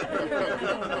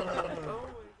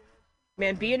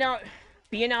 Man, being out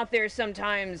there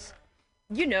sometimes,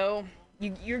 you know,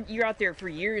 you're out there for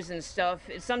years and stuff.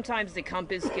 Sometimes the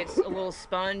compass gets a little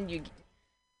spun.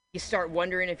 You start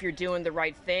wondering if you're doing the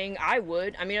right thing. I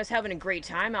would. I mean, I was having a great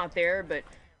time out there, but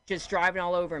just driving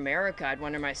all over America, I'd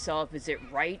wonder myself, is it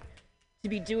right to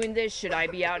be doing this? Should I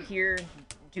be out here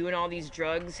doing all these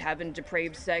drugs, having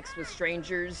depraved sex with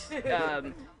strangers?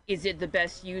 Is it the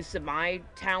best use of my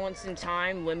talents and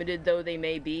time, limited though they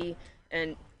may be?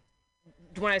 And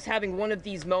when I was having one of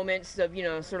these moments of, you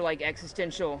know, sort of like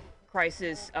existential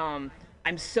crisis, I'm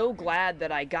so glad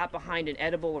that I got behind an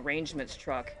edible arrangements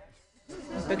truck.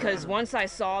 Because once I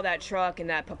saw that truck and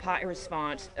that papyrus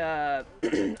font,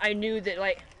 I knew that,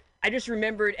 like, I just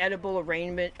remembered edible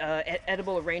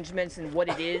arrangements and what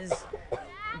it is.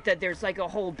 That there's like a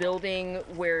whole building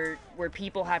where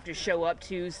people have to show up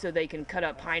to so they can cut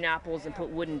up pineapples and put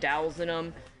wooden dowels in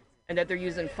them, and that they're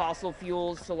using fossil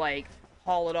fuels to like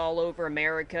haul it all over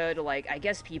America to, like, I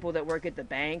guess people that work at the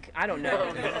bank. I don't know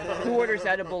who orders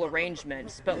edible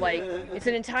arrangements, but like it's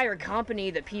an entire company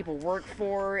that people work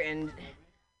for, and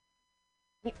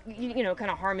you know, kind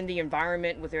of harming the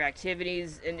environment with their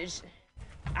activities. And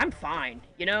I'm fine,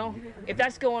 you know. If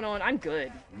that's going on, I'm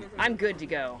good. I'm good to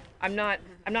go. I'm not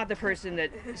the person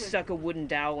that stuck a wooden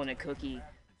dowel in a cookie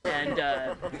and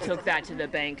took that to the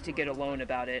bank to get a loan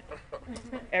about it.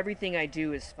 Everything I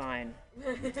do is fine.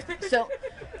 So,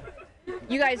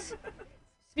 you guys,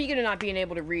 speaking of not being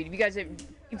able to read, you guys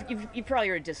you've probably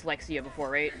heard of dyslexia before,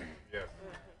 right? Yes.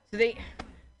 So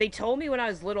they told me when I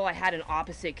was little I had an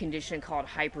opposite condition called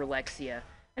hyperlexia.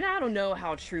 And I don't know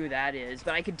how true that is,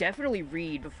 but I could definitely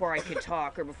read before I could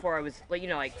talk, or before I was, like, you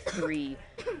know, like 3,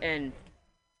 and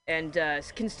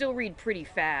can still read pretty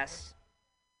fast.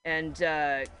 And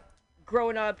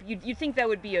growing up, you'd think that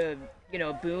would be a, you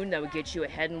know, a boon that would get you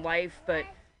ahead in life, but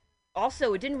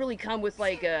also it didn't really come with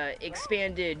like a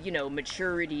expanded, you know,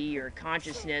 maturity or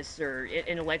consciousness or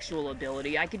intellectual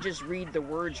ability. I could just read the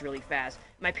words really fast.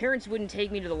 My parents wouldn't take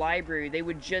me to the library. They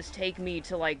would just take me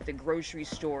to like the grocery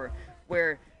store,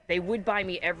 where they would buy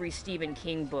me every Stephen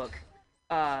King book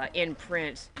in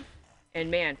print.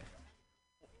 And man,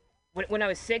 when I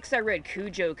was 6, I read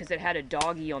Cujo because it had a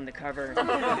doggy on the cover.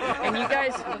 And you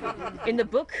guys, in the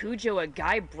book Cujo, a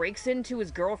guy breaks into his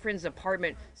girlfriend's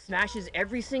apartment, smashes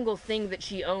every single thing that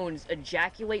she owns,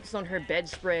 ejaculates on her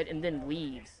bedspread, and then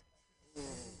leaves.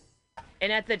 And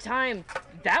at the time,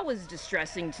 that was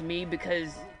distressing to me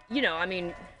because, you know, I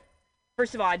mean,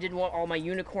 first of all, I didn't want all my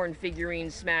unicorn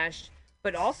figurines smashed,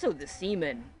 but also the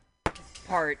semen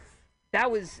part. That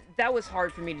was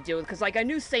hard for me to deal with, because, like, I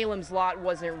knew Salem's Lot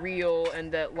wasn't real, and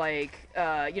that, like,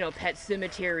 you know, Pet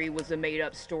Sematary was a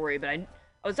made-up story, but I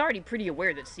was already pretty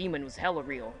aware that semen was hella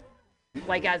real,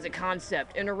 like, as a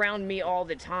concept, and around me all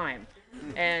the time.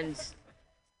 And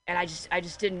I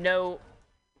just didn't know,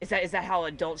 is that how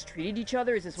adults treated each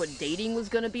other? Is this what dating was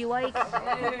gonna be like?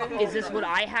 Is this what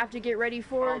I have to get ready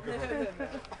for?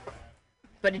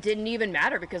 But it didn't even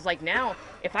matter, because, like, now,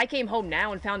 if I came home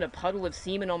now and found a puddle of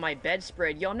semen on my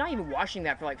bedspread, yo, I'm not even washing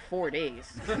that for, like, 4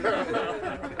 days.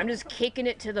 I'm just kicking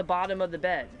it to the bottom of the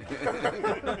bed.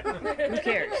 Who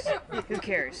cares? Who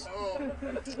cares?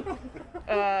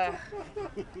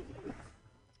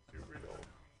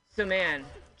 So, man,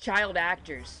 child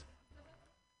actors.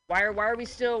 Why are we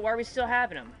still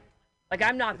having them? Like,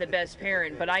 I'm not the best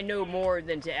parent, but I know more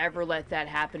than to ever let that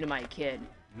happen to my kid.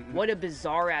 What a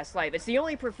bizarre-ass life. It's the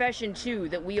only profession, too,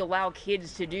 that we allow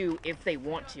kids to do if they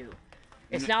want to.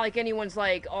 It's not like anyone's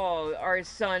like, oh, our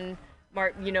son,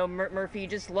 Murphy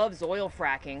just loves oil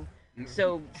fracking.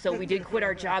 So we did quit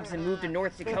our jobs and move to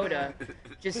North Dakota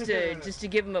just to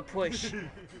give him a push,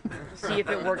 see if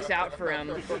it works out for him.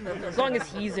 As long as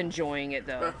he's enjoying it,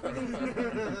 though.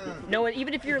 No one,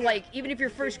 even if your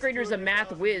first grader's a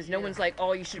math whiz, no one's like,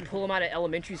 oh, you should pull him out of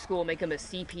elementary school and make him a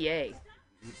CPA.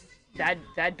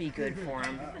 That'd be good for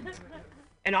him.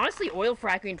 And honestly, oil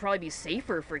fracking would probably be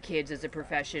safer for kids as a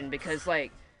profession because,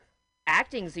 like,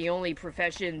 acting's the only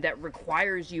profession that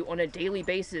requires you on a daily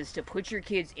basis to put your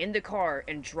kids in the car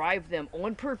and drive them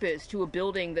on purpose to a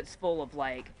building that's full of,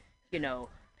 like,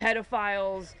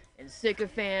 pedophiles and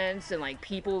sycophants and, like,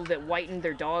 people that whiten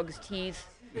their dog's teeth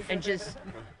and just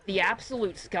the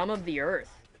absolute scum of the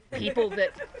earth. People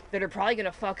that are probably going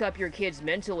to fuck up your kids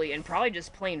mentally and probably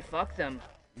just plain fuck them.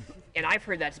 And I've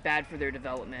heard that's bad for their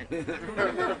development.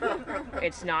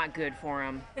 It's not good for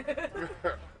them.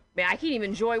 Man, I can't even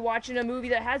enjoy watching a movie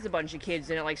that has a bunch of kids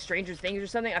in it, like Stranger Things or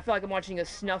something. I feel like I'm watching a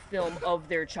snuff film of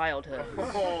their childhood.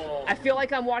 I feel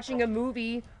like I'm watching a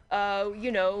movie,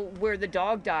 where the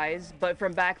dog dies, but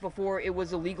from back before it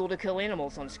was illegal to kill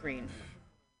animals on screen,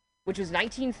 which was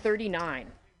 1939.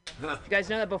 You guys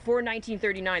know that before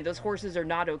 1939, those horses are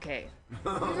not okay.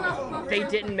 They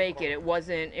didn't make it. It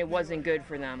wasn't good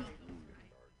for them.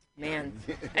 Man.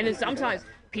 And then sometimes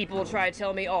people will try to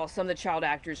tell me, oh, some of the child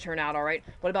actors turn out all right.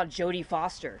 What about Jodie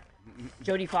Foster?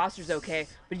 Jodie Foster's okay.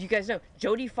 But you guys know,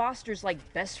 Jodie Foster's like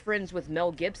best friends with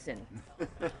Mel Gibson.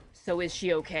 So is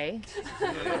she okay?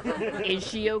 Is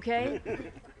she okay?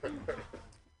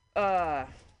 I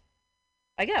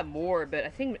got more, but I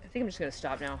think I'm just gonna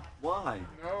stop now. Why?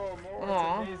 No, more.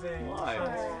 Aww. It's amazing. Why?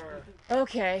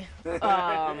 Okay.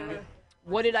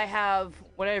 What did I have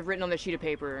written on the sheet of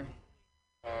paper?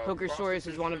 Poker Stories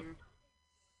is one of...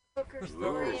 Poker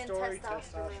Story and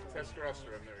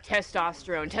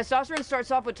Testosterone. Testosterone starts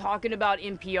off with talking about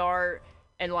NPR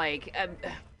and, like,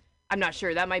 I'm not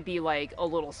sure. That might be, like, a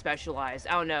little specialized.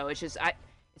 I don't know. It's just,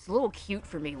 it's a little cute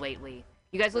for me lately.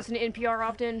 You guys listen to NPR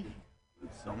often?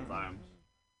 Sometimes.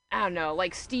 I don't know,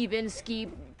 like Steve Inskeep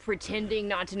pretending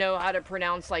not to know how to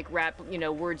pronounce, like, rap,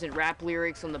 words and rap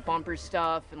lyrics on the bumper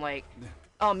stuff, and, like,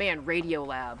 oh man,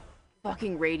 Radiolab.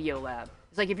 Fucking Radiolab.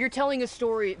 It's like, if you're telling a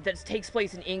story that takes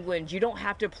place in England, you don't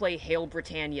have to play Hail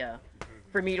Britannia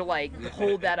for me to, like,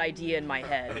 hold that idea in my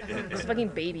head. It's fucking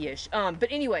babyish. But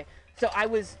anyway, so I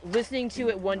was listening to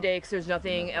it one day because there's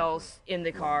nothing else in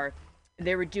the car.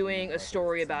 They were doing a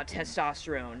story about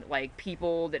testosterone, like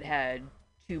people that had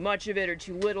too much of it or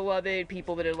too little of it,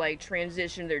 people that had, like,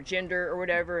 transitioned their gender or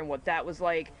whatever, and what that was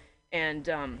like. And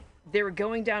they were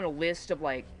going down a list of,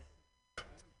 like,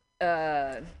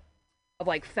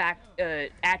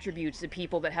 attributes of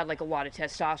people that had, like, a lot of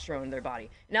testosterone in their body.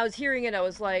 And I was hearing it, I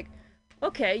was like,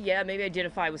 okay, yeah, maybe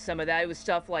identify with some of that. It was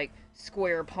stuff like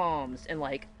square palms and,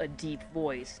 like, a deep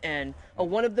voice. And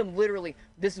one of them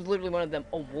this is literally one of them,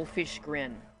 a wolfish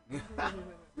grin.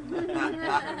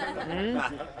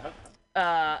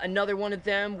 Another one of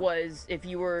them was, if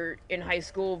you were in high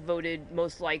school, voted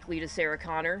most likely to Sarah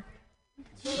Connor,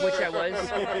 which I was.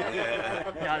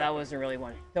 No, that wasn't really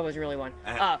one.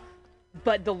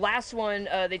 But the last one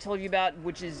they told you about,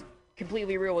 which is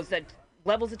completely real, was that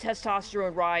levels of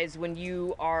testosterone rise when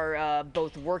you are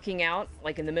both working out,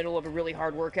 like in the middle of a really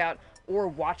hard workout, or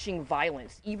watching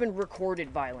violence, even recorded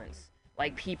violence,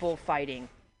 like people fighting.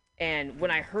 And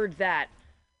when I heard that,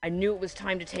 I knew it was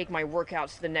time to take my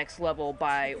workouts to the next level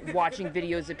by watching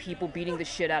videos of people beating the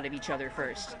shit out of each other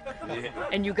first.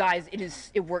 And you guys,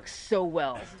 it works so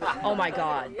well. Oh my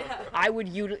God. I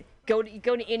would go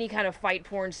to any kind of fight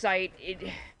porn site.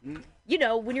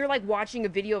 When you're, like, watching a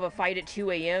video of a fight at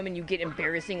 2 a.m. and you get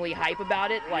embarrassingly hype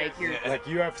about it, like you're... Like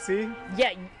UFC?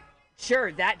 Yeah,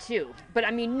 sure, that too. But,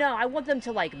 I mean, no, I want them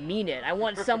to, like, mean it. I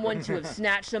want someone to have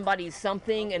snatched somebody's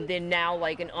something and then now,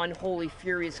 like, an unholy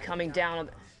fury is coming down.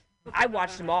 I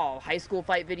watched them all. High school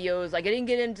fight videos. Like, I didn't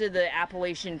get into the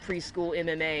Appalachian preschool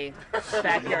MMA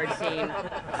backyard scene.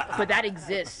 But that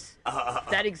exists.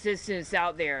 That exists and it's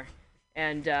out there.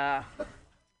 And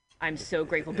I'm so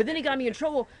grateful. But then it got me in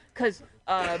trouble because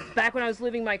back when I was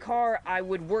living in my car, I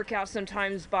would work out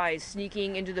sometimes by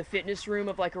sneaking into the fitness room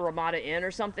of, like, a Ramada Inn or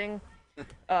something.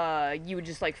 You would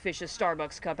just, like, fish a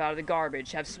Starbucks cup out of the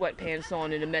garbage, have sweatpants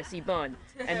on and a messy bun,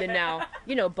 and then now,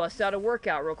 bust out a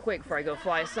workout real quick before I go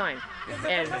fly a sign.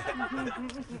 And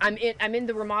I'm in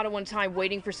the Ramada one time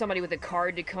waiting for somebody with a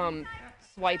card to come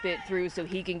swipe it through so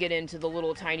he can get into the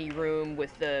little tiny room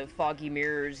with the foggy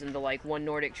mirrors and the like One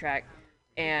Nordic track.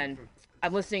 And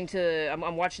I'm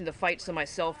watching the fights on my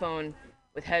cell phone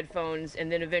with headphones,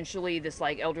 and then eventually this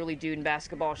like elderly dude in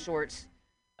basketball shorts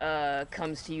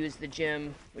comes to use the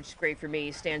gym, which is great for me.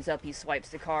 He stands up, he swipes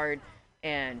the card,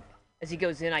 and as he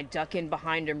goes in, I duck in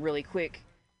behind him really quick.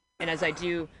 And as I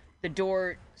do, the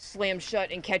door slams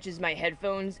shut and catches my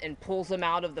headphones and pulls them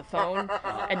out of the phone.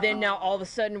 And then now all of a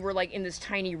sudden we're like in this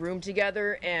tiny room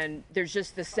together, and there's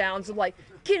just the sounds of like,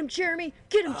 get him, Jeremy,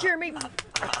 get him, Jeremy.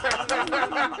 Fuck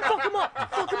him up,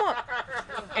 fuck him up.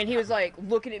 And he was like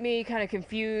looking at me kind of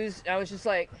confused. I was just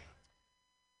like,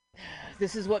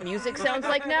 this is what music sounds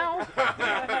like now?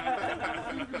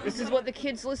 This is what the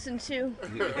kids listen to?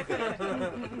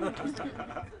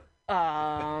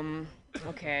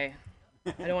 Okay.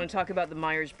 I don't want to talk about the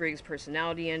Myers-Briggs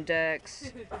Personality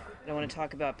Index. I don't want to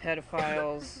talk about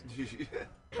pedophiles.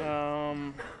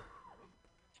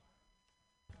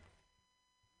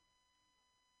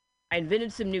 I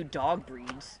invented some new dog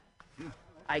breeds,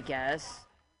 I guess.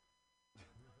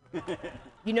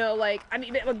 You know, like, I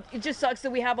mean, it just sucks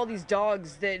that we have all these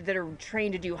dogs that are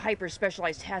trained to do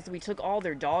hyper-specialized tasks, and we took all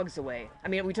their dogs away. I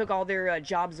mean, we took all their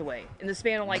jobs away in the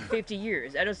span of, like, 50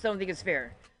 years. I just don't think it's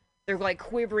fair. They're, like,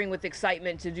 quivering with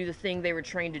excitement to do the thing they were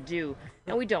trained to do,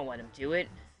 and we don't let them do it.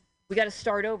 We gotta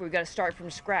start over. We gotta start from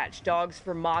scratch. Dogs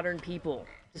for modern people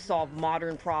to solve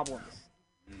modern problems.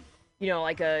 You know,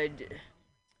 like a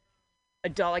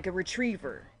dog, like a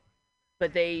retriever,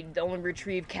 but they only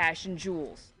retrieve cash and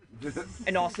jewels.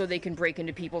 And also they can break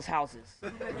into people's houses.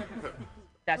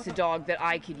 That's a dog that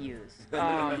I could use.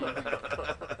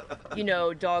 You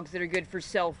know, dogs that are good for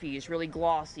selfies, really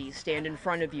glossy, stand in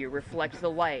front of you, reflect the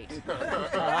light.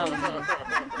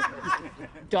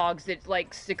 Dogs that,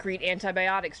 like, secrete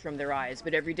antibiotics from their eyes,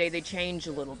 but every day they change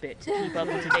a little bit to keep up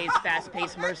with today's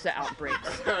fast-paced MRSA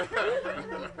outbreaks.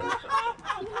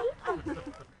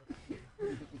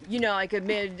 You know, like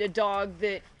a dog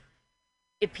that,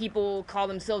 if people call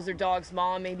themselves their dog's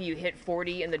mom, maybe you hit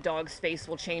 40 and the dog's face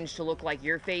will change to look like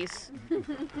your face.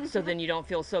 So then you don't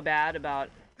feel so bad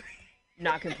about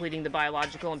not completing the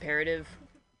biological imperative.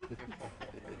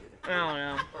 I don't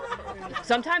know.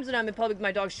 Sometimes when I'm in public with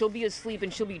my dog, she'll be asleep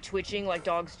and she'll be twitching like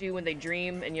dogs do when they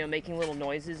dream and, you know, making little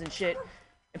noises and shit.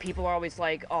 And people are always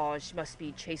like, oh, she must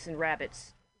be chasing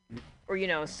rabbits. Or, you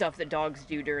know, stuff that dogs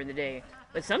do during the day.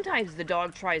 But sometimes the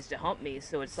dog tries to hump me,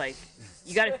 so it's like,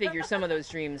 you gotta figure some of those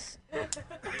dreams,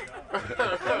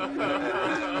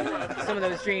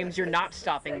 you're not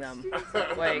stopping them.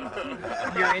 Like,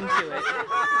 you're into it.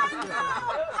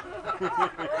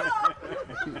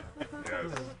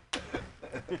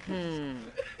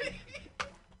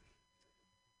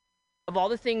 Of all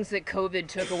the things that COVID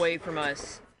took away from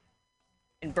us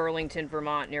in Burlington,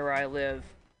 Vermont, near where I live,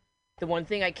 the one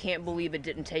thing I can't believe it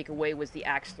didn't take away was the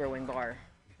axe throwing bar.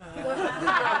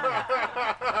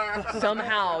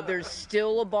 Somehow there's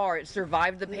still a bar, it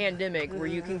survived the pandemic, where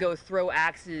you can go throw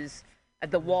axes at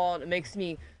the wall, and it makes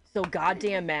me so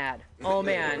goddamn mad. Oh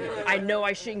man, I know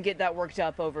I shouldn't get that worked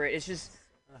up over it. It's just,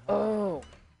 oh.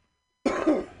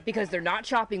 Because they're not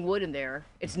chopping wood in there.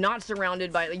 It's not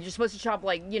surrounded by, you're supposed to chop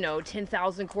like, you know,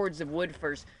 10,000 cords of wood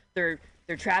first. They're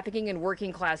trafficking in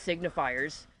working class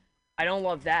signifiers. I don't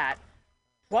love that.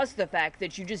 Plus the fact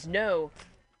that you just know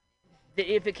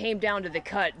that if it came down to the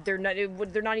cut, they're not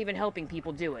even helping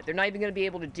people do it. They're not even going to be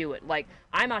able to do it. Like,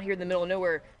 I'm out here in the middle of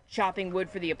nowhere chopping wood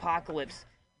for the apocalypse.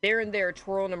 They're in there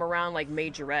twirling them around like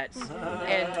majorettes.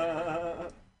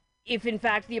 And if in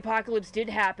fact the apocalypse did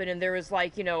happen and there was,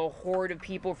 like, you know, a horde of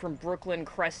people from Brooklyn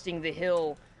cresting the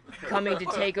hill coming to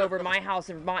take over my house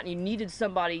in Vermont, and you needed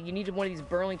one of these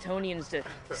Burlingtonians to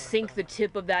sink the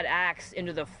tip of that axe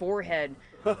into the forehead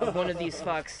of one of these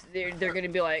fucks, they're gonna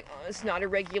be like, oh, it's not a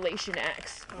regulation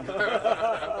axe.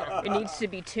 It needs to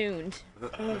be tuned.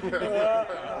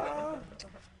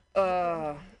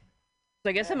 So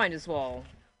I guess I might as well.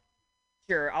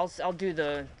 Sure, I'll do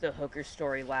the hooker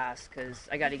story last, because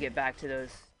I got to get back to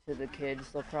the kids.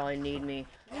 They'll probably need me.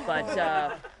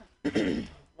 But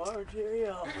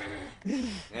Material.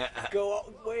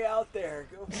 Go way out there.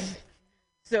 Go.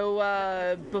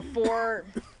 So before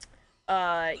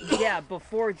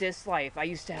this life, I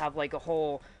used to have like a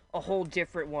whole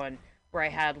different one where I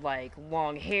had like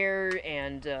long hair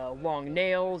and long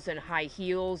nails and high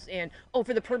heels. And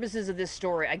for the purposes of this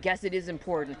story, I guess it is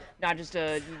important, not just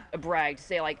a brag, to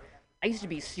say like I used to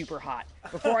be super hot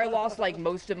before I lost like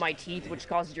most of my teeth, which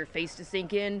causes your face to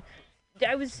sink in.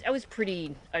 I was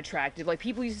pretty attractive. Like,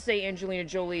 people used to say Angelina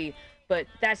Jolie But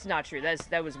that's not true.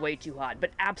 That was way too hot.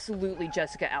 But absolutely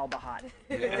Jessica Alba hot.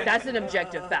 That's an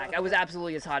objective fact. I was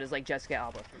absolutely as hot as like Jessica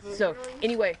Alba. So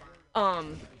anyway,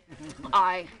 I'm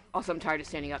tired of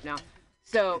standing up now.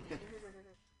 So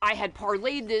I had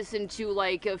parlayed this into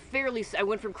like I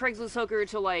went from Craigslist hooker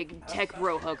to like tech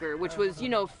bro hooker, which was,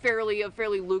 a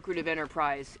fairly lucrative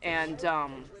enterprise. And huh?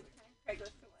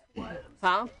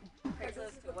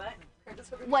 Craigslist to what?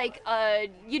 Like I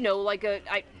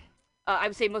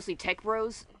would say mostly tech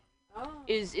bros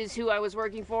is who I was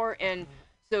working for. And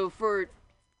so for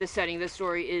the setting, this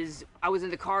story is I was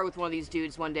in the car with one of these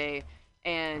dudes one day,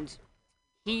 and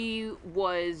he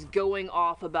was going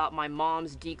off about my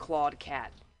mom's declawed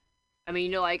cat. I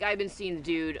mean, I've been seeing the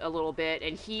dude a little bit,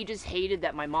 and he just hated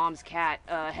that my mom's cat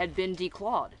had been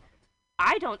declawed.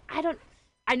 I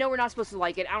know we're not supposed to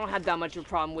like it. I don't have that much of a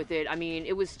problem with it. I mean,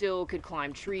 it was still could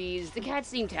climb trees. The cat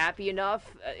seemed happy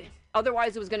enough.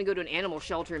 Otherwise, it was going to go to an animal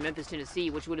shelter in Memphis, Tennessee,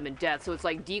 which would have been death. So it's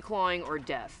like declawing or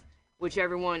death,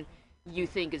 whichever one you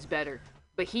think is better.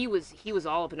 But he was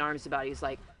all up in arms about it. He's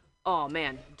like, oh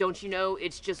man, don't you know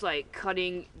it's just like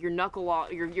cutting your knuckle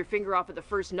off, your finger off at the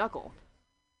first knuckle.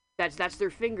 That's their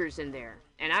fingers in there.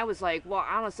 And I was like, well,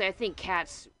 honestly, I think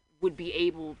cats would be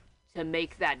able to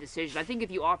make that decision. I think if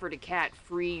you offered a cat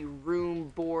free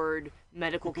room, board,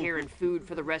 medical care, and food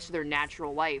for the rest of their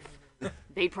natural life,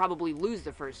 they'd probably lose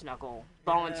the first knuckle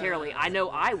voluntarily. Yeah. I know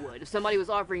I would. If somebody was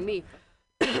offering me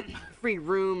free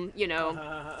room,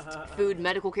 food,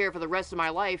 medical care for the rest of my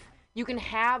life, you can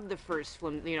have the first,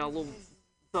 little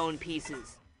bone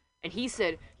pieces. And he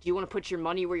said, do you want to put your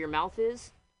money where your mouth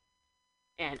is?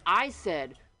 And I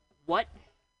said, what?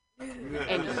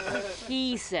 And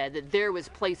he said that there was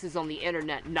places on the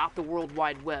internet, not the World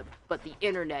Wide Web, but the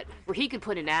internet, where he could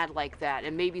put an ad like that,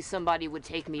 and maybe somebody would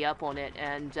take me up on it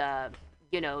and,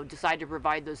 decide to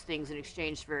provide those things in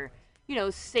exchange for,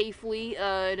 safely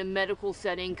in a medical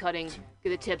setting, cutting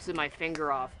the tips of my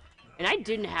finger off. And I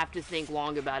didn't have to think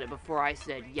long about it before I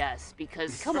said yes,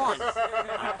 because, come on,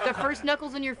 the first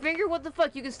knuckles in your finger? What the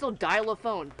fuck? You can still dial a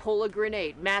phone, pull a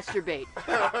grenade, masturbate,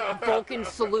 Vulcan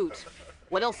salute.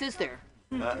 What else is there?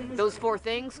 Those 4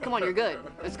 things? Come on, you're good.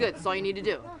 That's good. That's all you need to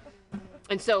do.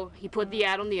 And so he put the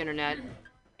ad on the internet,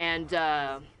 and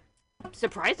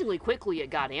surprisingly quickly it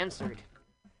got answered.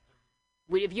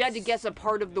 If you had to guess a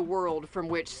part of the world from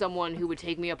which someone who would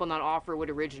take me up on that offer would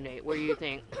originate, where do you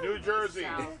think? New Jersey.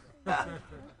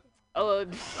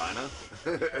 China?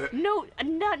 No,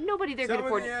 nobody there could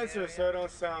afford. Tell me the answer so I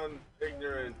don't sound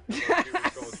ignorant.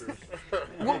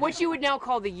 What you would now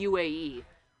call the UAE.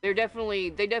 They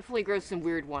definitely grow some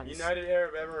weird ones. United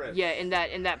Arab Emirates. Yeah, in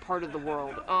that part of the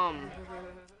world.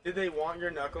 Did they want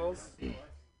your knuckles?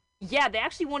 Yeah, they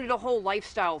actually wanted a whole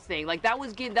lifestyle thing. Like that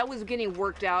was getting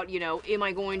worked out. Am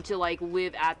I going to like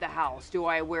live at the house? Do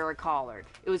I wear a collar?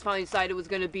 It was finally decided it was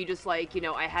going to be just like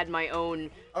I had my own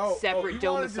separate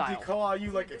domicile. Wanted to declaw you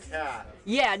like a cat.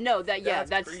 Yeah, no, that's. Yeah,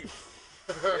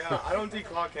 I don't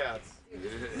declaw cats.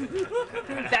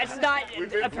 That's not.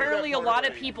 Apparently, a lot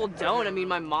of people don't. I mean,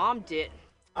 my mom did.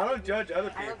 I don't judge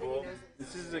other people.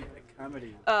 This is a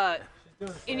comedy.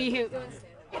 Anywho,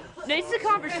 it's a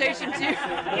conversation too.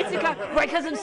 It's right because I'm